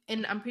think,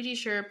 and I'm pretty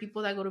sure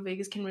people that go to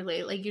Vegas can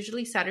relate, like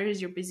usually Saturday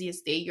is your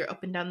busiest day. You're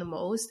up and down the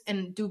most.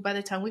 And dude, by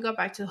the time we got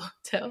back to the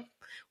hotel,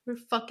 we're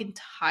fucking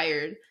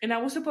tired. And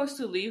I was supposed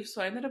to leave,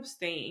 so I ended up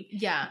staying.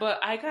 Yeah. But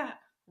I got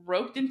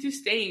roped into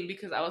staying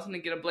because I was going to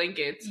get a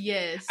blanket.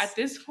 Yes. At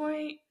this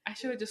point, I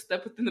should have just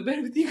slept within the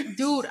bed with you guys.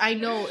 Dude, I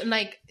know. And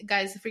like,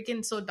 guys,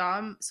 freaking, so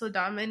Dom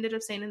ended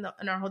up staying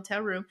in our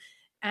hotel room.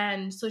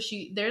 And so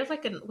there's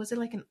like was it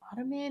like an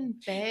ottoman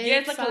bed? Yeah,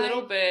 it's like a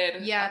little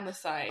bed on the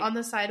side. On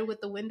the side with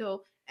the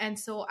window. And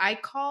so I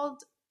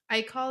called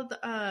I called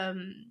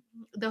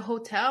the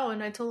hotel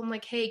and I told them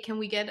like, hey, can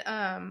we get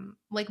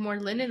like more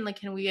linen? Like,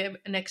 can we get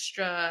an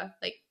extra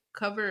like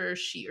cover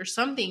sheet or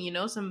something? You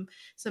know, some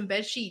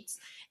bed sheets.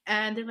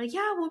 And they're like,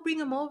 yeah, we'll bring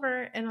them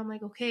over. And I'm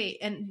like, okay.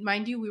 And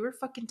mind you, we were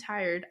fucking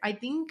tired. I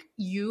think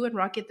you and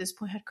Rocky at this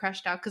point had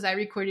crashed out because I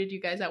recorded you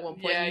guys at one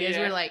point. Yeah, you guys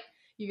were like,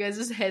 you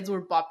guys' heads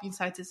were bopping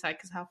side to side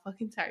because how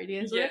fucking tired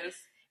you guys were. Yes.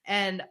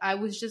 And I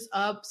was just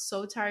up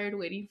so tired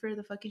waiting for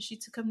the fucking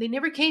sheets to come. They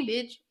never came,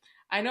 bitch.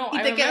 I know. Y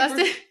I te remember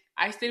quedaste.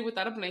 I stayed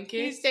without a blanket.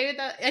 You stayed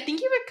without. I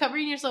think you were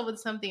covering yourself with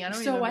something. I don't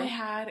remember. So I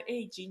had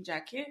a jean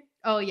jacket.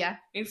 Oh, yeah.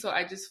 And so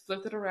I just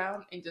flipped it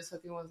around and just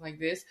fucking was like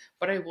this.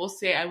 But I will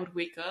say I would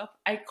wake up.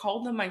 I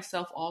called them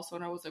myself also.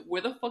 And I was like,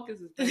 where the fuck is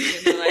this blanket?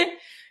 And they're like,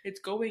 it's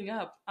going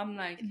up. I'm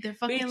like, they're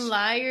fucking bitch,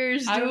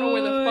 liars, dude. I don't know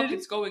where the fuck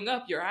it's going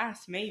up. Your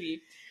ass,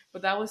 maybe.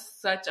 But that was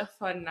such a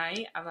fun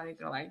night. I'm not even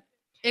gonna lie.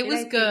 It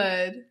was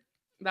good.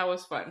 That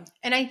was fun.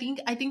 And I think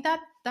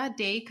that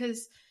day,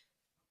 because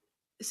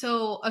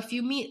so a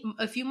few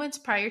months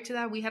prior to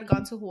that, we had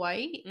gone to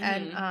Hawaii,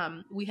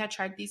 and we had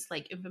tried these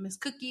like infamous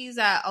cookies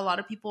that a lot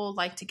of people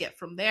like to get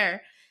from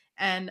there,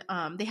 and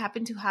they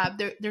happen to have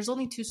there's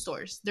only 2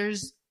 stores.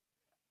 Those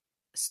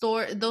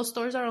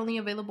stores are only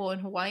available in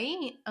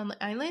Hawaii on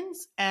the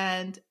islands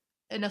and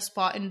in a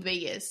spot in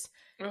Vegas.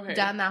 Okay.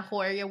 Down that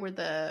whole area where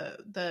the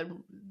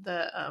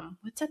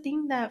what's that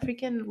thing, that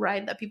freaking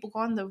ride that people go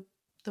on,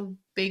 the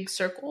big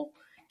circle?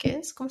 ¿Qué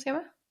es? ¿Cómo se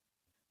llama?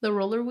 The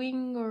roller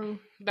wing or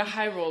the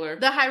high roller?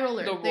 The high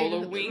roller. The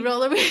roller wing.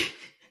 Roller wing.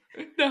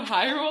 The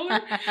high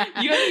roller.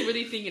 You got me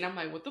really thinking. I'm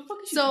like, what the fuck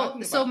is she talking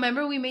about? So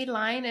remember we made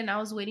line and I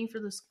was waiting for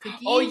those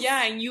cookies. Oh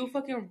yeah, and you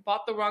fucking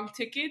bought the wrong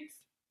tickets.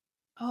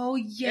 Oh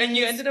yeah. And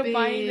you ended up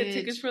buying the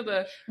tickets for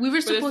the. We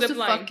were supposed to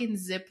line. fucking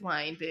zip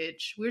line,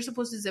 bitch. We were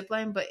supposed to zip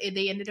line, but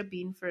they ended up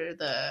being for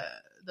the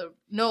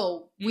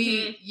no.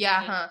 We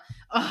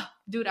Oh,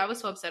 dude, I was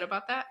so upset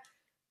about that.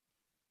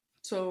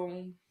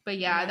 So. But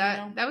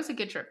yeah, that was a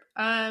good trip.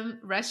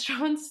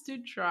 Restaurants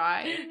to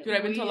try. Dude,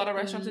 I've been to a lot of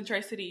restaurants in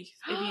Tri-City.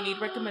 If you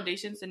need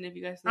recommendations and if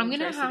you guys live in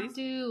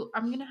Tri-Cities.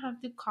 I'm gonna have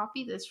to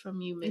copy this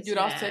from you, Miss. Dude,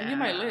 I'll send you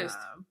my list.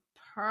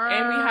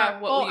 And we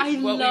have what we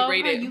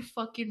rated. How you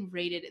fucking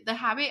rated it. The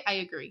Habit, I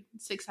agree.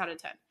 6 out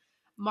of 10.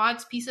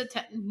 Mods Pizza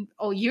 10.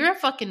 Oh, you're a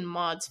fucking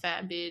Mods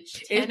fan,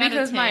 bitch. 10 it's because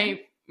out of 10.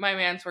 my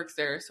man's works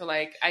there, so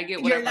like I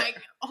get whatever. You're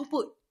like,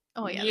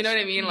 oh yeah, you know what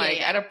I mean? Like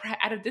yeah.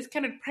 at a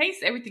discounted price,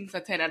 everything's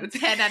a 10 out of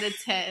 10. 10 out of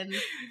 10.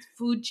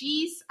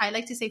 Fuji's. I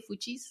like to say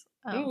Fuji's.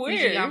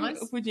 Weird.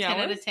 Fujiyamas. 10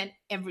 out of 10.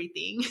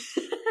 Everything.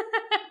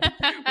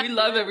 We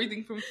love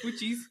everything from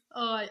Fuji's.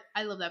 Oh,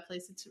 I love that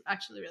place. It's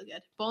actually really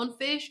good.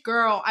 Bonefish,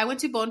 girl. I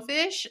went to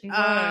Bonefish.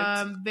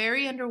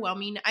 Very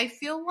underwhelming. I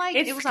feel like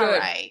it was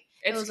alright.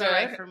 It was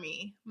alright for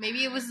me.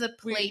 Maybe it was the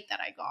plate that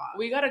I got.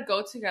 We gotta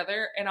go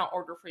together and I'll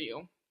order for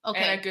you.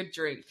 Okay. And a good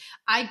drink.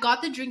 I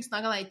got the drinks,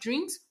 not gonna lie.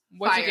 Drinks,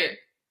 what'd fire. You get?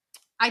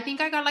 I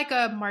think I got like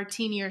a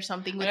martini or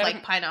something with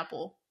like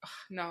pineapple.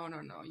 No.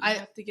 You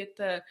have to get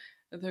the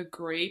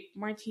grape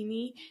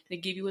martini. They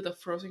give you with a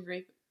frozen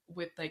grape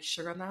with like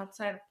sugar on the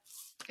outside.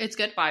 It's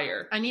good.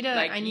 Fire. I need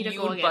to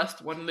go again.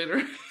 Bust 1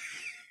 liter.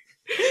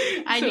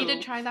 I need to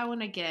try that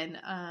one again.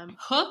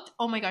 Hooked.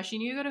 Oh my gosh, you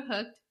need to go to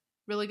Hooked.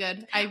 Really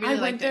good. I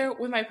went there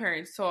with my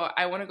parents, so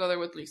I want to go there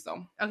with Lisa.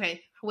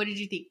 Okay, what did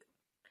you think?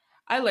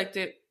 I liked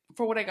it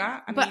for what I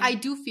got. I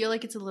do feel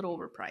like it's a little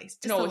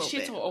overpriced. No,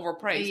 shit's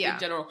overpriced in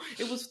general.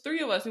 It was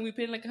 3 of us, and we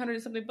paid like $100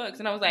 and something,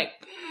 and I was like,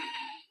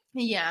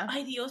 yeah.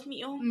 Ay, Dios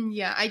mío.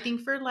 Yeah, I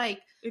think for like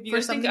if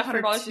you think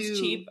 $100 is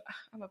cheap,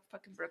 I'm a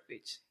fucking broke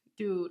bitch.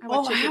 Dude.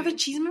 I have a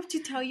cheese move to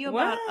tell you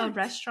about a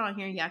restaurant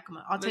here in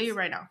Yakima. I'll tell you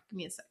right now. Give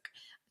me a sec.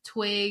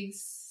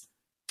 Twigs.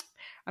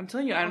 I'm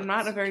telling you, I'm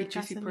not a very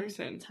juicy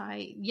person.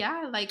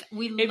 Yeah, like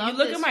we love this. If you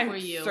look at my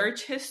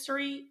search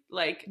history,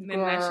 like then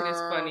that shit is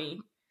funny.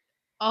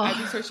 Oh. I've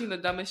been searching the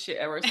dumbest shit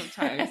ever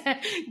sometimes.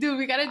 Dude,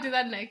 we gotta do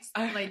that next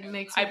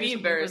week. I'd be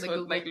embarrassed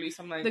with like Luis.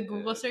 I'm like the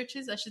Google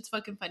searches. That shit's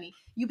fucking funny.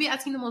 You be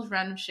asking the most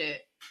random shit.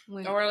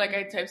 Or like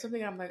I type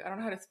something and I'm like, I don't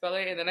know how to spell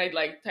it, and then I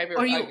like type it.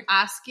 Or you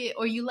ask it,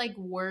 or you like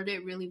word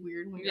it really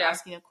weird when you're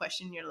asking a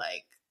question. You're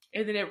like,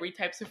 and then it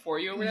retypes it for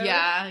you. Or whatever.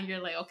 Yeah, you're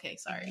like, okay,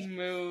 sorry.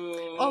 Moo.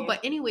 Oh, but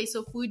anyway,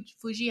 so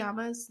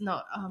Fujiyama's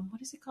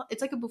what is it called?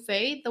 It's like a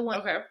buffet. The one.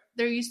 Okay.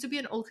 There used to be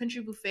an Old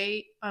Country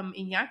buffet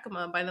in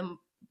Yakima by the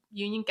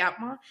Union Gap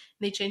Mall.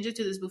 They changed it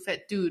to this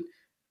buffet, dude.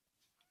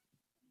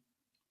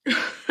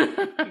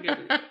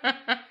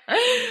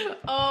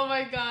 Oh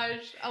my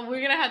gosh,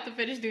 we're gonna have to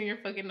finish doing your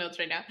fucking notes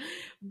right now.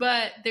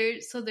 But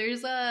there's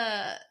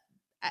a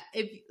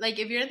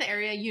if you're in the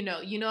area, you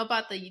know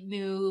about the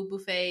new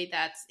buffet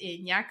that's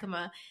in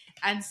Yakima,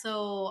 and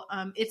so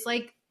it's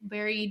like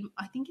very,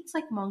 I think it's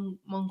like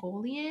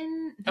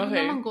Mongolian. Okay.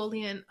 Not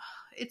Mongolian.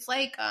 It's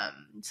like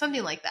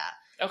something like that.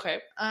 Okay.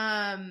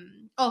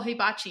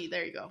 Hibachi.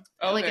 There you go.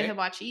 Okay. Like a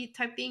hibachi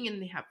type thing,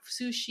 and they have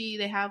sushi.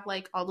 They have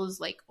like all those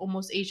like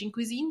almost Asian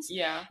cuisines.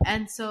 Yeah.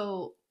 And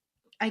so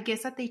I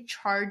guess that they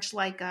charge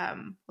like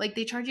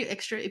they charge you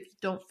extra if you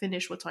don't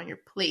finish what's on your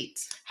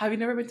plate. Have you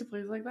never been to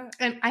places like that?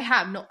 And I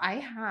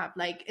have,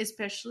 like,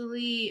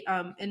 especially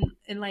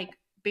in like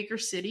bigger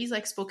cities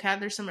like Spokane,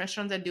 there's some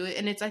restaurants that do it,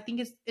 and I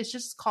think it's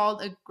just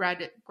called a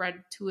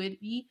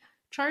gratuity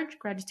charge.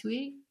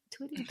 Gratuity.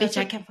 Bitch,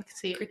 I can't fucking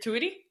say it.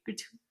 Gratuity?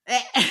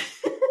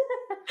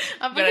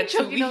 I'm fucking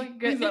choking on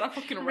Is that a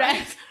fucking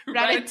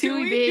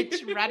ratatouille,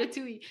 bitch.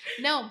 Ratatouille.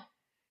 No.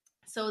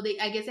 So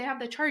I guess they have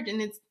the charge,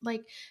 and it's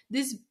like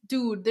this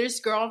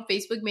girl on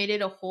Facebook made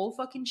it a whole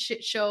fucking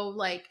shit show.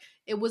 Like,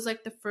 it was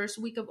like the first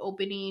week of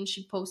opening,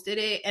 she posted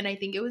it, and I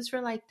think it was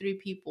for like 3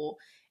 people,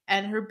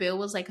 and her bill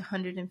was like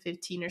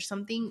 115 or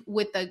something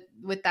with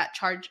that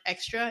charge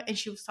extra. And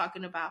she was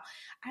talking about,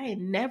 I had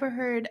never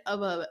heard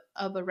of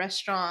a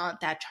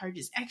restaurant that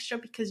charges extra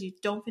because you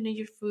don't finish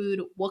your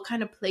food. What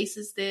kind of place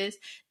is this?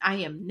 I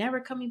am never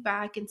coming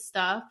back and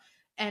stuff.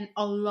 And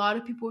a lot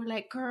of people were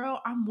like,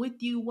 girl, I'm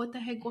with you. What the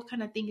heck? What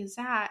kind of thing is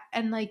that?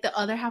 And like the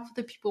other half of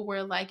the people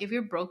were like, if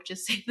you're broke,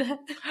 just say that.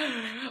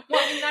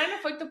 Well, not in a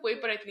fucked up way,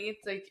 but I think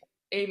it's like,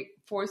 it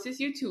forces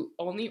you to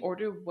only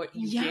order what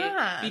you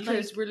get.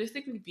 Because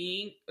realistically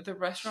being, the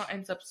restaurant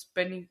ends up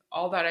spending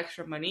all that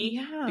extra money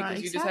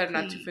because you decided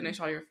not to finish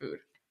all your food.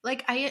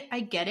 Like, I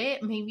get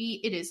it. Maybe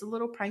it is a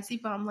little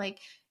pricey, but I'm like,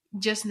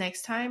 just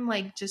next time,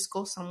 like, just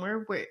go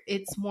somewhere where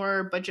it's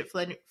more budget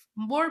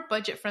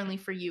friendly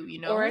for you, you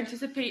know? Or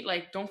anticipate,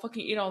 like, don't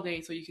fucking eat all day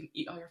so you can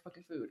eat all your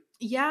fucking food.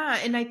 Yeah,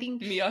 and I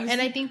think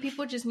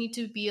people just need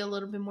to be a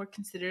little bit more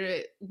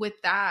considerate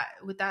with that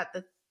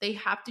they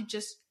have to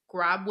just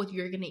grab what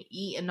you're gonna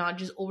eat and not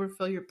just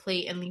overfill your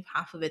plate and leave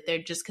half of it there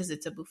just because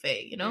it's a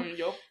buffet, you know?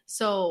 Yep.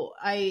 So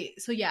I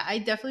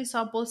definitely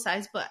saw both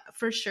sides, but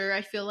for sure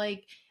I feel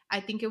like I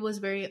think it was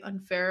very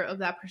unfair of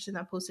that person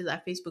that posted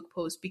that Facebook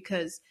post,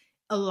 because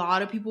a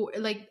lot of people,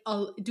 like,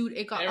 dude,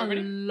 it got a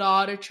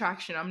lot of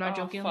traction. I'm not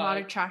joking, a lot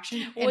of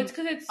traction. Well, it's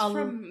because it's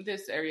from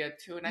this area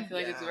too, and I feel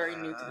like it's very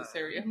new to this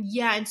area.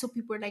 Yeah, and so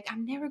people are like,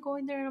 I'm never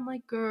going there. And I'm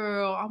like,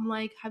 girl,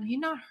 have you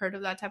not heard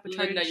of that type of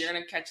charge? Linda, you're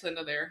gonna catch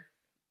Linda there.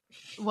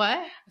 What?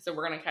 I said,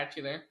 we're gonna catch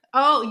you there.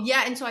 Oh,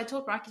 yeah. And so I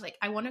told Rocky, like,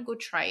 I want to go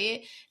try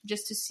it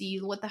just to see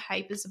what the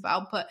hype is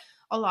about. But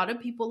a lot of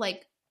people,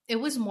 like, it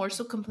was more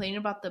so complaining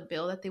about the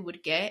bill that they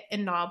would get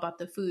and not about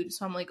the food.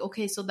 So I'm like,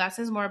 okay, so that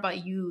says more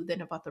about you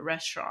than about the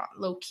restaurant,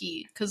 low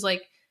key. Because,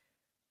 like,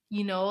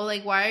 you know,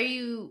 like, why are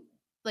you,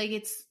 like,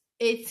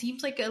 it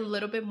seems like a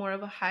little bit more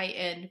of a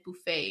high-end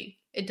buffet.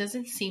 It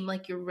doesn't seem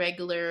like your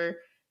regular,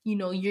 you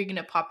know, you're going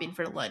to pop in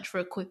for lunch, for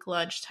a quick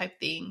lunch type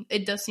thing.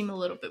 It does seem a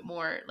little bit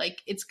more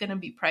like it's going to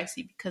be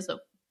pricey because of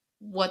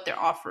what they're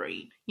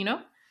offering, you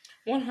know?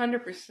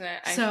 100%.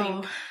 I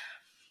think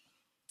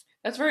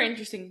that's very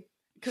interesting.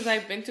 Because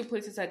I've been to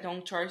places that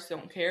don't charge,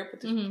 don't care,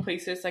 but there's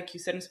places, like you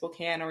said, in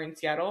Spokane or in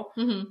Seattle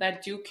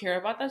that do care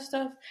about that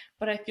stuff.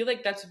 But I feel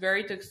like that's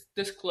very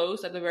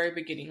disclosed at the very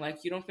beginning.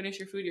 Like, you don't finish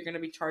your food, you're going to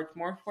be charged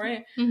more for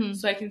it.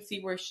 So I can see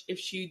where if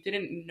she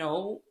didn't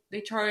know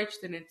they charged,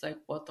 then it's like,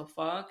 what the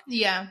fuck?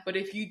 Yeah. But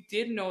if you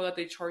did know that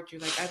they charge you,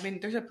 like, I mean,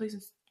 there's a place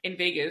in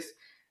Vegas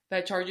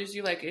that charges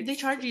you, like, they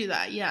charge you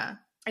that, yeah.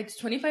 It's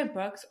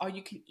 $25, all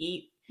you can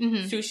eat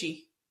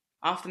sushi.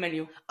 Off the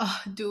menu.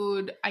 Oh,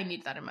 dude, I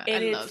need that in my life.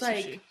 And I it's love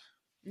sushi. Like,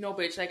 no,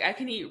 bitch, like, I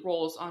can eat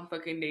rolls on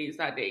fucking days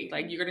that day.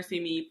 Like, you're gonna see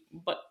me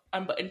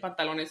in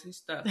pantalones and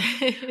stuff.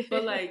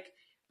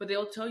 but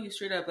they'll tell you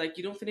straight up, like,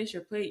 you don't finish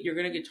your plate, you're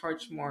gonna get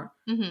charged more.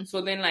 So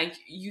then, like,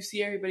 you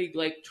see everybody,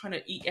 like, trying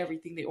to eat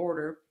everything they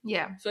order.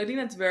 Yeah. So I think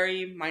that's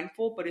very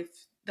mindful, but if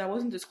that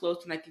wasn't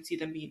disclosed, then I can see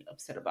them being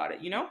upset about it,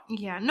 you know?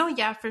 Yeah. No,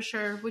 yeah, for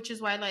sure. Which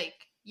is why, like,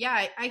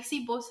 yeah, I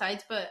see both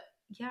sides, but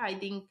yeah,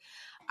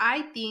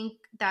 I think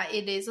that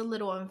it is a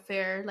little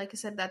unfair, like I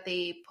said, that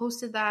they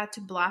posted that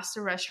to blast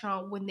the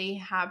restaurant when they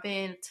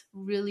haven't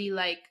really,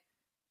 like,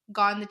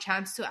 gotten the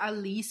chance to at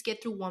least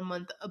get through 1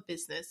 month of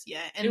business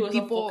yet. And it was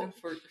people,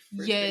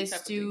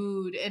 yes,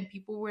 dude, and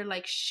people were,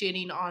 like,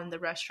 shitting on the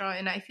restaurant,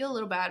 and I feel a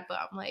little bad, but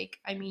I'm like,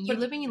 I mean, you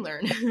live and you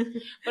learn.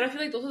 But I feel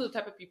like those are the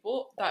type of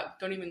people that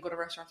don't even go to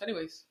restaurants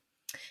anyways.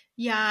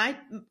 Yeah,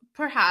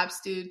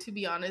 perhaps, dude, to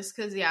be honest,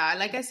 because, yeah,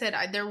 like I said,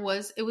 it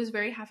was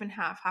very half and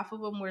half. Half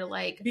of them were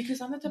like, because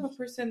I'm the type of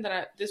person that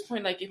at this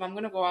point, like, if I'm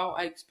gonna go out,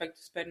 I expect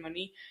to spend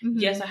money.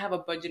 Yes, I have a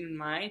budget in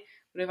mind,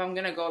 but if I'm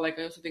gonna go, like,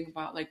 I also think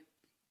about, like,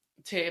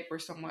 tip or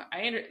somewhat.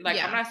 I'm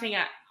not saying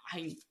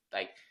I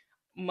like,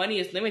 money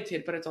is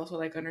limited, but it's also,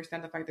 like,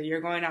 understand the fact that you're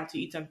going out to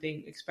eat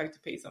something, expect to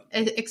pay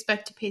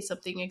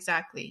something.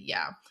 Exactly.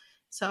 Yeah.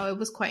 So it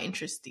was quite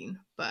interesting,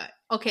 but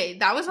okay,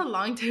 that was a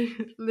long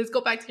time. Let's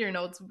go back to your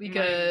notes,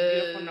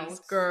 because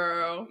notes,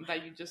 girl,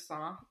 that you just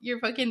saw. You're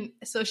fucking.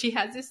 So she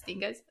has this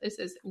thing, guys. It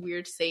says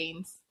weird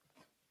sayings.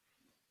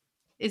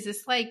 Is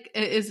this like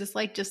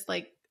just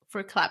like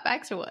for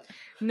clapbacks or what?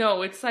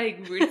 No, it's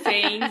like weird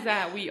sayings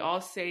that we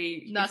all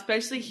say,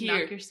 especially here.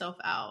 Knock yourself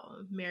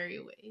out, merry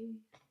way.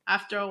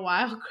 After a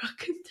while,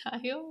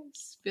 crocodile,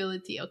 spill the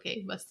tea.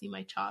 Okay, busting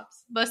my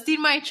chops,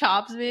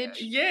 bitch.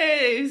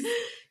 Yes.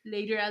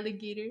 Later,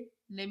 alligator.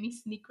 Let me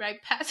sneak right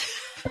past.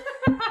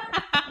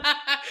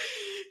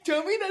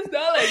 Tell me that's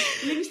not like,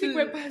 let me sneak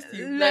right past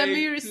you. Let like,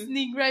 me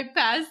sneak right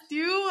past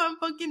you. I'm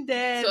fucking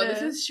dead. So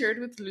this is shared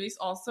with Luis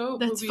also.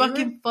 That's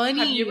fucking funny.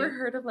 Have you ever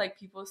heard of like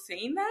people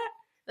saying that?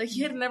 Like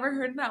he had never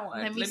heard that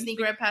one. Let me sneak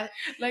right past.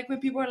 Like when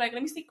people are like,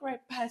 "Let me sneak right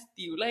past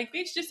you." Like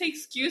bitch, just say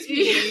excuse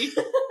me.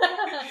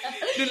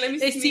 Dude, let me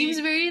it seems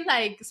very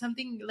like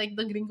something like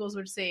the gringos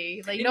would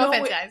say. Like no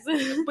offense, guys.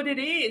 But it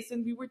is,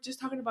 and we were just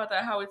talking about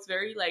that. How it's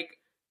very like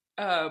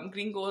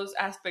gringos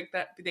aspect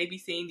that they be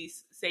saying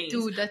these sayings.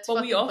 Dude, that's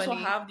but we also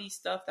funny. have these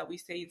stuff that we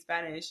say in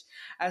Spanish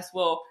as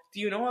well.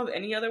 Do you know of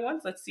any other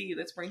ones? Let's see.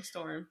 Let's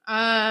brainstorm.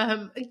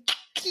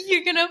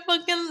 You're gonna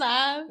fucking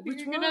laugh. Which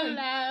You're one? Gonna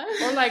laugh.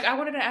 Or like I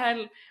wanted to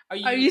add, are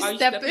you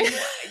stepping?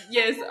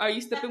 Yes, are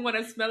you stepping when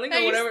I'm smelling? Or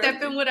are whatever? You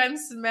stepping when I'm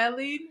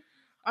smelling?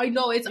 I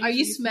know it's. Are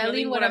you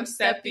smelling when I'm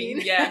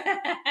stepping? Yeah.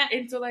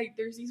 And so like,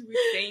 there's these weird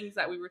things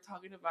that we were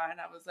talking about, and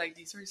I was like,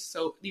 these are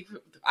so.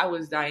 I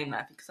was dying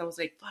laughing because I was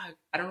like, fuck,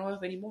 I don't know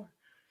of any more.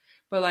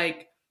 But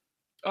like,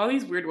 all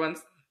these weird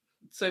ones.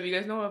 So if you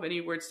guys know of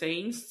any weird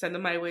sayings, send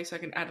them my way so I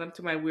can add them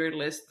to my weird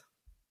list.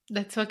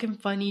 That's fucking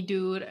funny,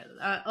 dude.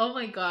 Oh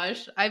my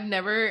gosh, I've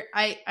never.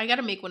 I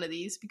gotta make one of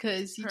these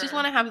because you just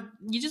want to have.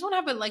 You just want to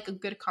have like a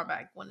good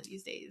comeback one of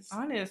these days.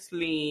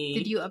 Honestly,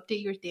 did you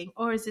update your thing,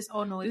 or is this?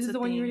 Oh no, this is the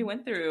one you already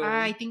went through.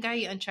 I think I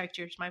unchecked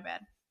yours. My bad.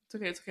 It's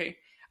okay. It's okay.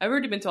 I've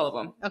already been to all of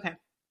them. Okay,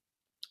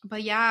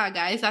 but yeah,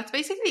 guys, that's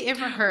basically it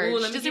for her.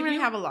 She doesn't really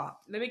have a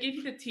lot. Let me give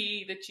you the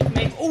tea that she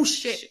made. Oh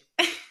shit!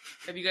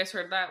 Have you guys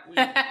heard that? We're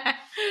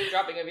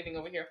dropping everything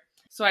over here.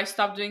 So I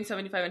stopped doing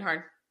 75 and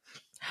hard.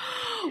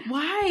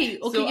 Why?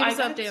 Okay, so give us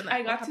an update on that.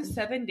 I got to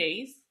 7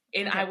 days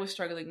and I was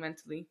struggling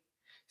mentally.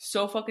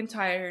 So fucking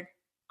tired.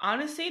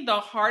 Honestly, the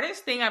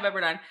hardest thing I've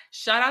ever done.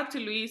 Shout out to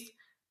Luis.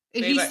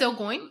 Is he still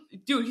going?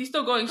 Dude, he's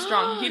still going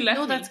strong. He left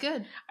me. No, that's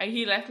good.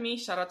 He left me.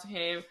 Shout out to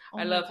him.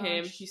 I love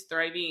him. He's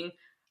thriving.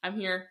 I'm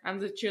here. I'm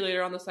the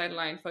cheerleader on the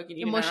sideline. Fucking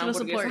emotional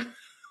support.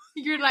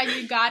 You're like,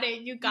 you got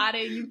it. You got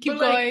it. You keep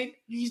going. Like,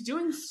 he's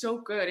doing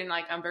so good. And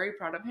like, I'm very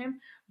proud of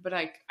him. But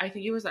like, I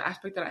think it was the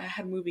aspect that I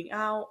had moving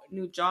out,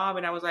 new job.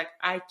 And I was like,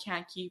 I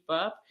can't keep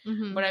up.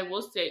 Mm-hmm. But I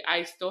will say,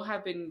 I still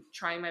have been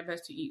trying my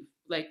best to eat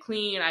like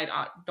clean.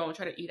 I don't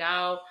try to eat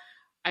out.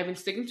 I've been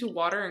sticking to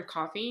water and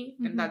coffee.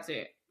 And that's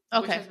it.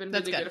 Okay. Which has been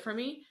really good for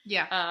me.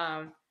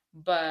 Yeah.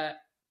 But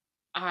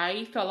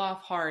I fell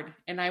off hard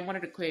and I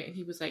wanted to quit. And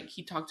he was like,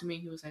 he talked to me.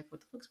 He was like,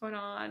 what the fuck's going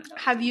on?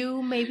 Have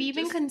you maybe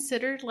even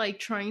considered like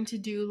trying to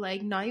do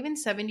like not even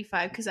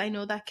 75? Because I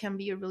know that can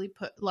be a really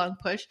long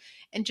push,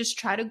 and just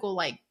try to go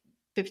like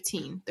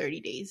 15,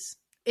 30 days.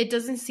 It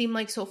doesn't seem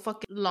like so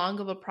fucking long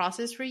of a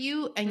process for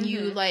you. And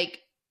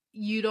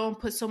you don't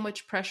put so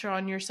much pressure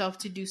on yourself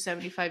to do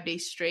 75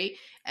 days straight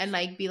and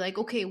like be like,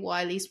 okay, well,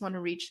 I at least want to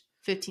reach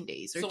 15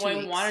 days or 2 weeks. So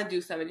I want to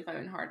do 75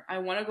 and hard. I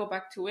want to go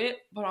back to it.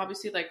 But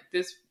obviously like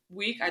this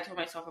week I told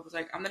myself, I was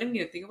like, I'm not even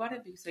gonna think about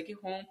it because I get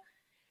home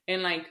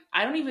and like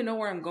I don't even know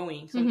where I'm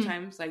going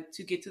sometimes. Like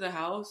to get to the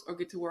house or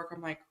get to work,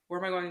 I'm like, where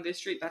am I going? This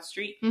street, that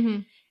street.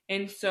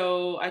 And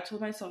so I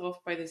told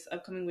myself by this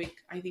upcoming week,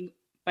 I think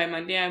by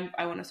Monday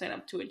I want to sign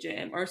up to a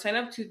gym or sign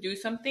up to do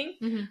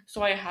something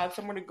so I have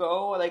somewhere to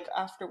go like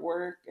after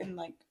work and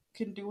like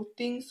can do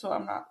things so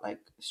I'm not like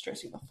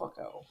stressing the fuck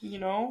out, you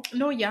know?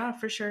 No, yeah,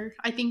 for sure.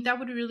 I think that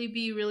would really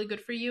be really good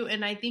for you.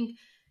 And I think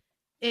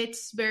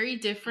it's very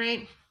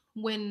different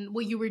when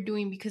what you were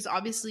doing, because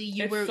obviously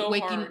you were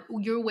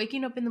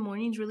waking up in the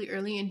mornings really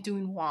early and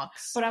doing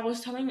walks. But I was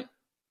telling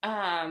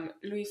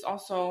Luis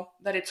also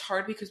that it's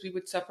hard because we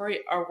would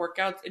separate our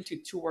workouts into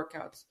 2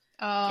 workouts.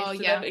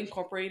 Instead of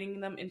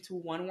incorporating them into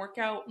one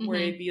workout where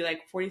it'd be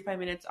like 45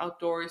 minutes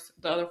outdoors,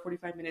 the other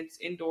 45 minutes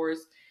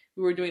indoors.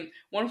 We were doing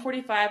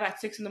 1:45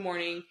 at 6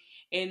 a.m.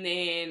 and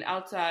then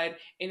outside,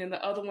 and then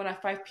the other one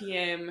at 5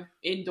 p.m.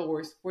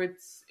 indoors, where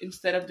it's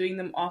instead of doing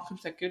them all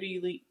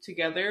consecutively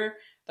together,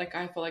 like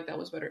I feel like that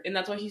was better. And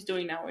that's what he's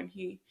doing now, and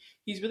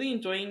he's really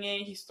enjoying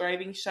it. He's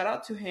thriving. Shout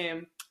out to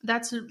him.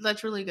 That's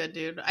really good,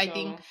 dude. I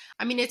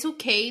mean, it's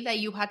okay that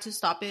you had to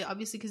stop it,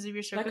 obviously, because of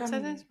your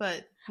circumstances,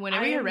 but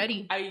whenever you're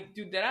ready. I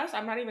do that.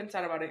 I'm not even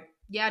sad about it.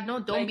 Yeah,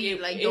 no, don't be.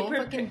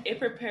 It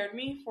prepared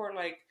me for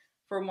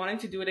wanting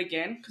to do it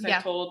again, because I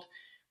told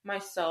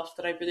myself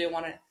that I really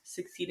want to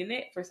succeed in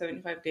it for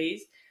 75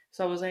 days.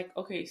 So I was like,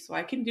 okay, so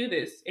I can do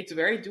this. It's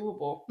very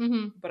doable,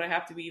 but I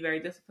have to be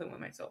very disciplined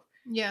with myself.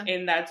 Yeah.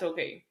 And that's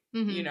okay,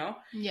 you know?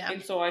 Yeah.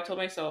 And so I told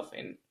myself,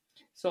 and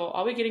so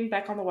I'll be getting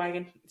back on the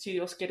wagon. See,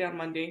 let's get it on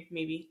Monday,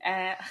 maybe.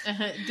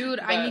 Dude,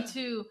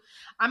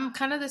 I'm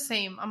kind of the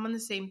same. I'm on the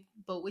same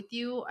boat with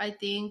you. I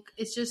think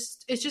it's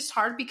just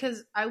hard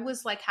because I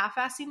was like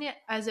half-assing it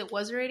as it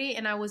was already,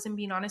 and I wasn't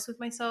being honest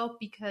with myself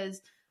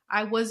because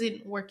I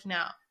wasn't working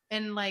out.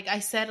 And like I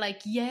said,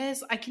 like,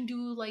 yes, I can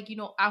do like, you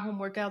know, at-home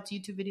workouts,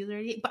 YouTube videos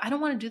already, but I don't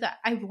want to do that.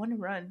 I want to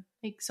run.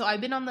 Like, so I've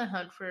been on the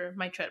hunt for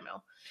my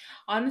treadmill.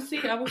 Honestly,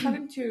 I was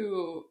talking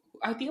to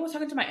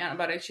my aunt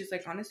about it. She's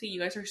like, honestly, you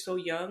guys are so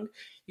young.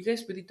 You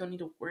guys really don't need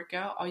to work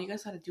out. All you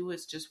guys got to do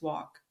is just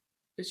walk.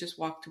 It's just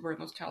walk to burn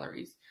those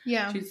calories.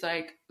 Yeah. She's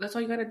like, that's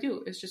all you got to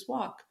do is just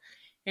walk.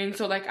 And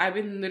so, like, I've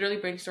been literally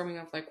brainstorming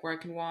of, like, where I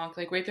can walk.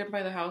 Like, right there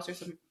by the house,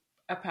 there's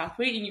a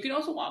pathway. And you can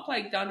also walk,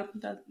 like, up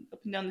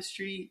and down the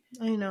street.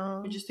 I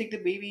know. And just take the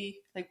baby,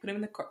 like, put him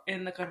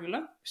in the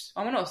carriola.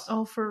 Vámonos.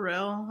 Oh, for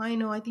real. I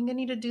know. I think I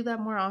need to do that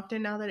more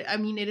often now that, I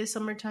mean, it is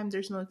summertime.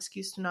 There's no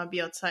excuse to not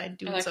be outside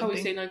doing I like something. how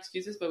we say no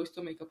excuses, but we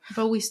still make up.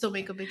 But we still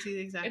make up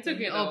excuses, exactly. It's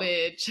okay, though. Oh,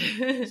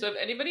 bitch. So if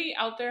anybody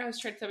out there has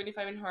tried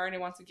 75 and hard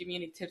and wants to give me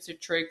any tips or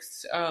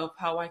tricks of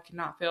how I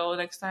cannot fail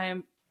next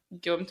time,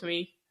 give them to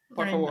me.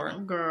 Por favor.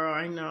 Girl,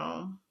 I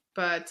know.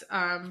 But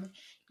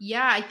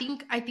yeah, I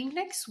think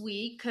next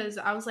week, because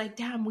I was like,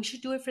 damn, we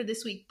should do it for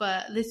this week,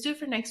 but let's do it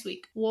for next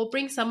week. We'll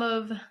bring some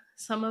of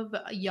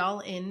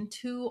y'all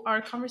into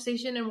our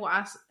conversation, and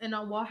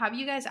we'll have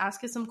you guys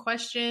ask us some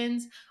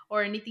questions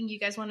or anything you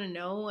guys want to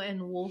know,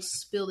 and we'll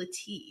spill the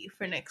tea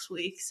for next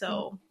week.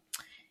 So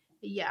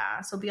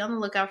yeah, so be on the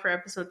lookout for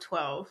episode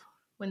 12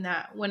 when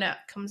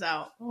that comes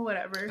out or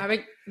whatever. I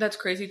think that's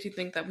crazy to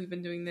think that we've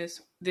been doing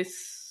this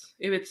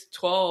if it's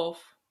 12,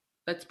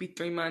 let's be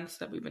 3 months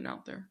that we've been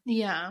out there.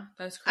 Yeah.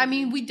 That's crazy. I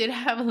mean, we did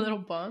have a little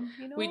bump,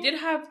 you know? We did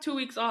have 2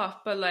 weeks off,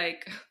 but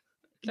like...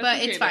 But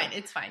okay, it's fine.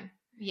 It's fine.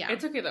 Yeah.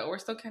 It's okay, though. We're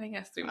still counting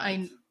as 3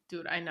 months.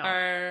 I know.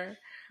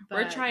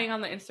 We're trying on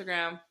the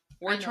Instagram.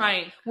 We're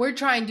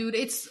trying, dude.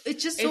 It's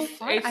just so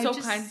fun.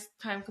 It's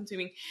time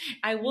consuming.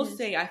 I will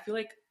say, I feel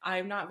like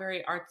I'm not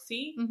very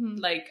artsy. Mm-hmm.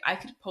 Like, I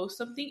could post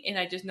something and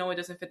I just know it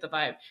doesn't fit the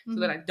vibe. So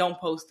then I don't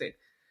post it.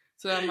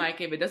 So I'm like,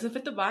 if it doesn't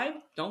fit the vibe,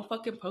 don't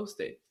fucking post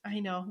it.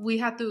 I know. We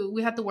have to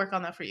work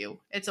on that for you.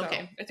 It's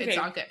okay. It's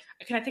all good.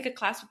 Can I take a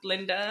class with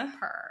Linda?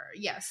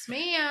 Yes,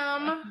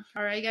 ma'am.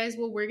 All right, guys.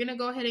 Well, we're gonna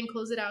go ahead and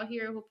close it out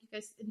here. I hope you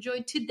guys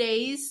enjoyed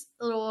today's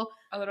little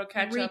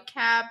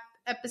recap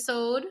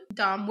episode.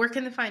 Dom, where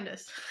can they find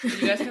us?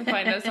 You guys can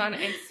find us on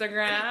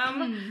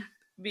Instagram.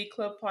 B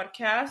Club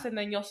Podcast, and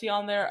then you'll see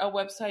on there a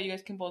website. You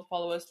guys can both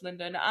follow us,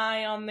 Linda and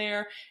I, on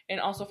there, and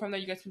also from there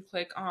you guys can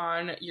click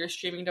on your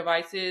streaming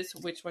devices,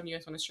 which one you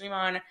guys want to stream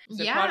on.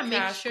 Podcast,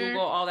 make sure.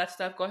 Google, all that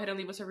stuff. Go ahead and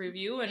leave us a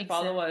review and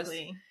follow us.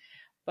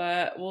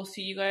 But we'll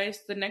see you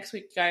guys the next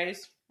week,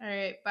 guys. All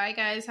right, bye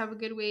guys. Have a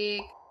good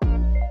week.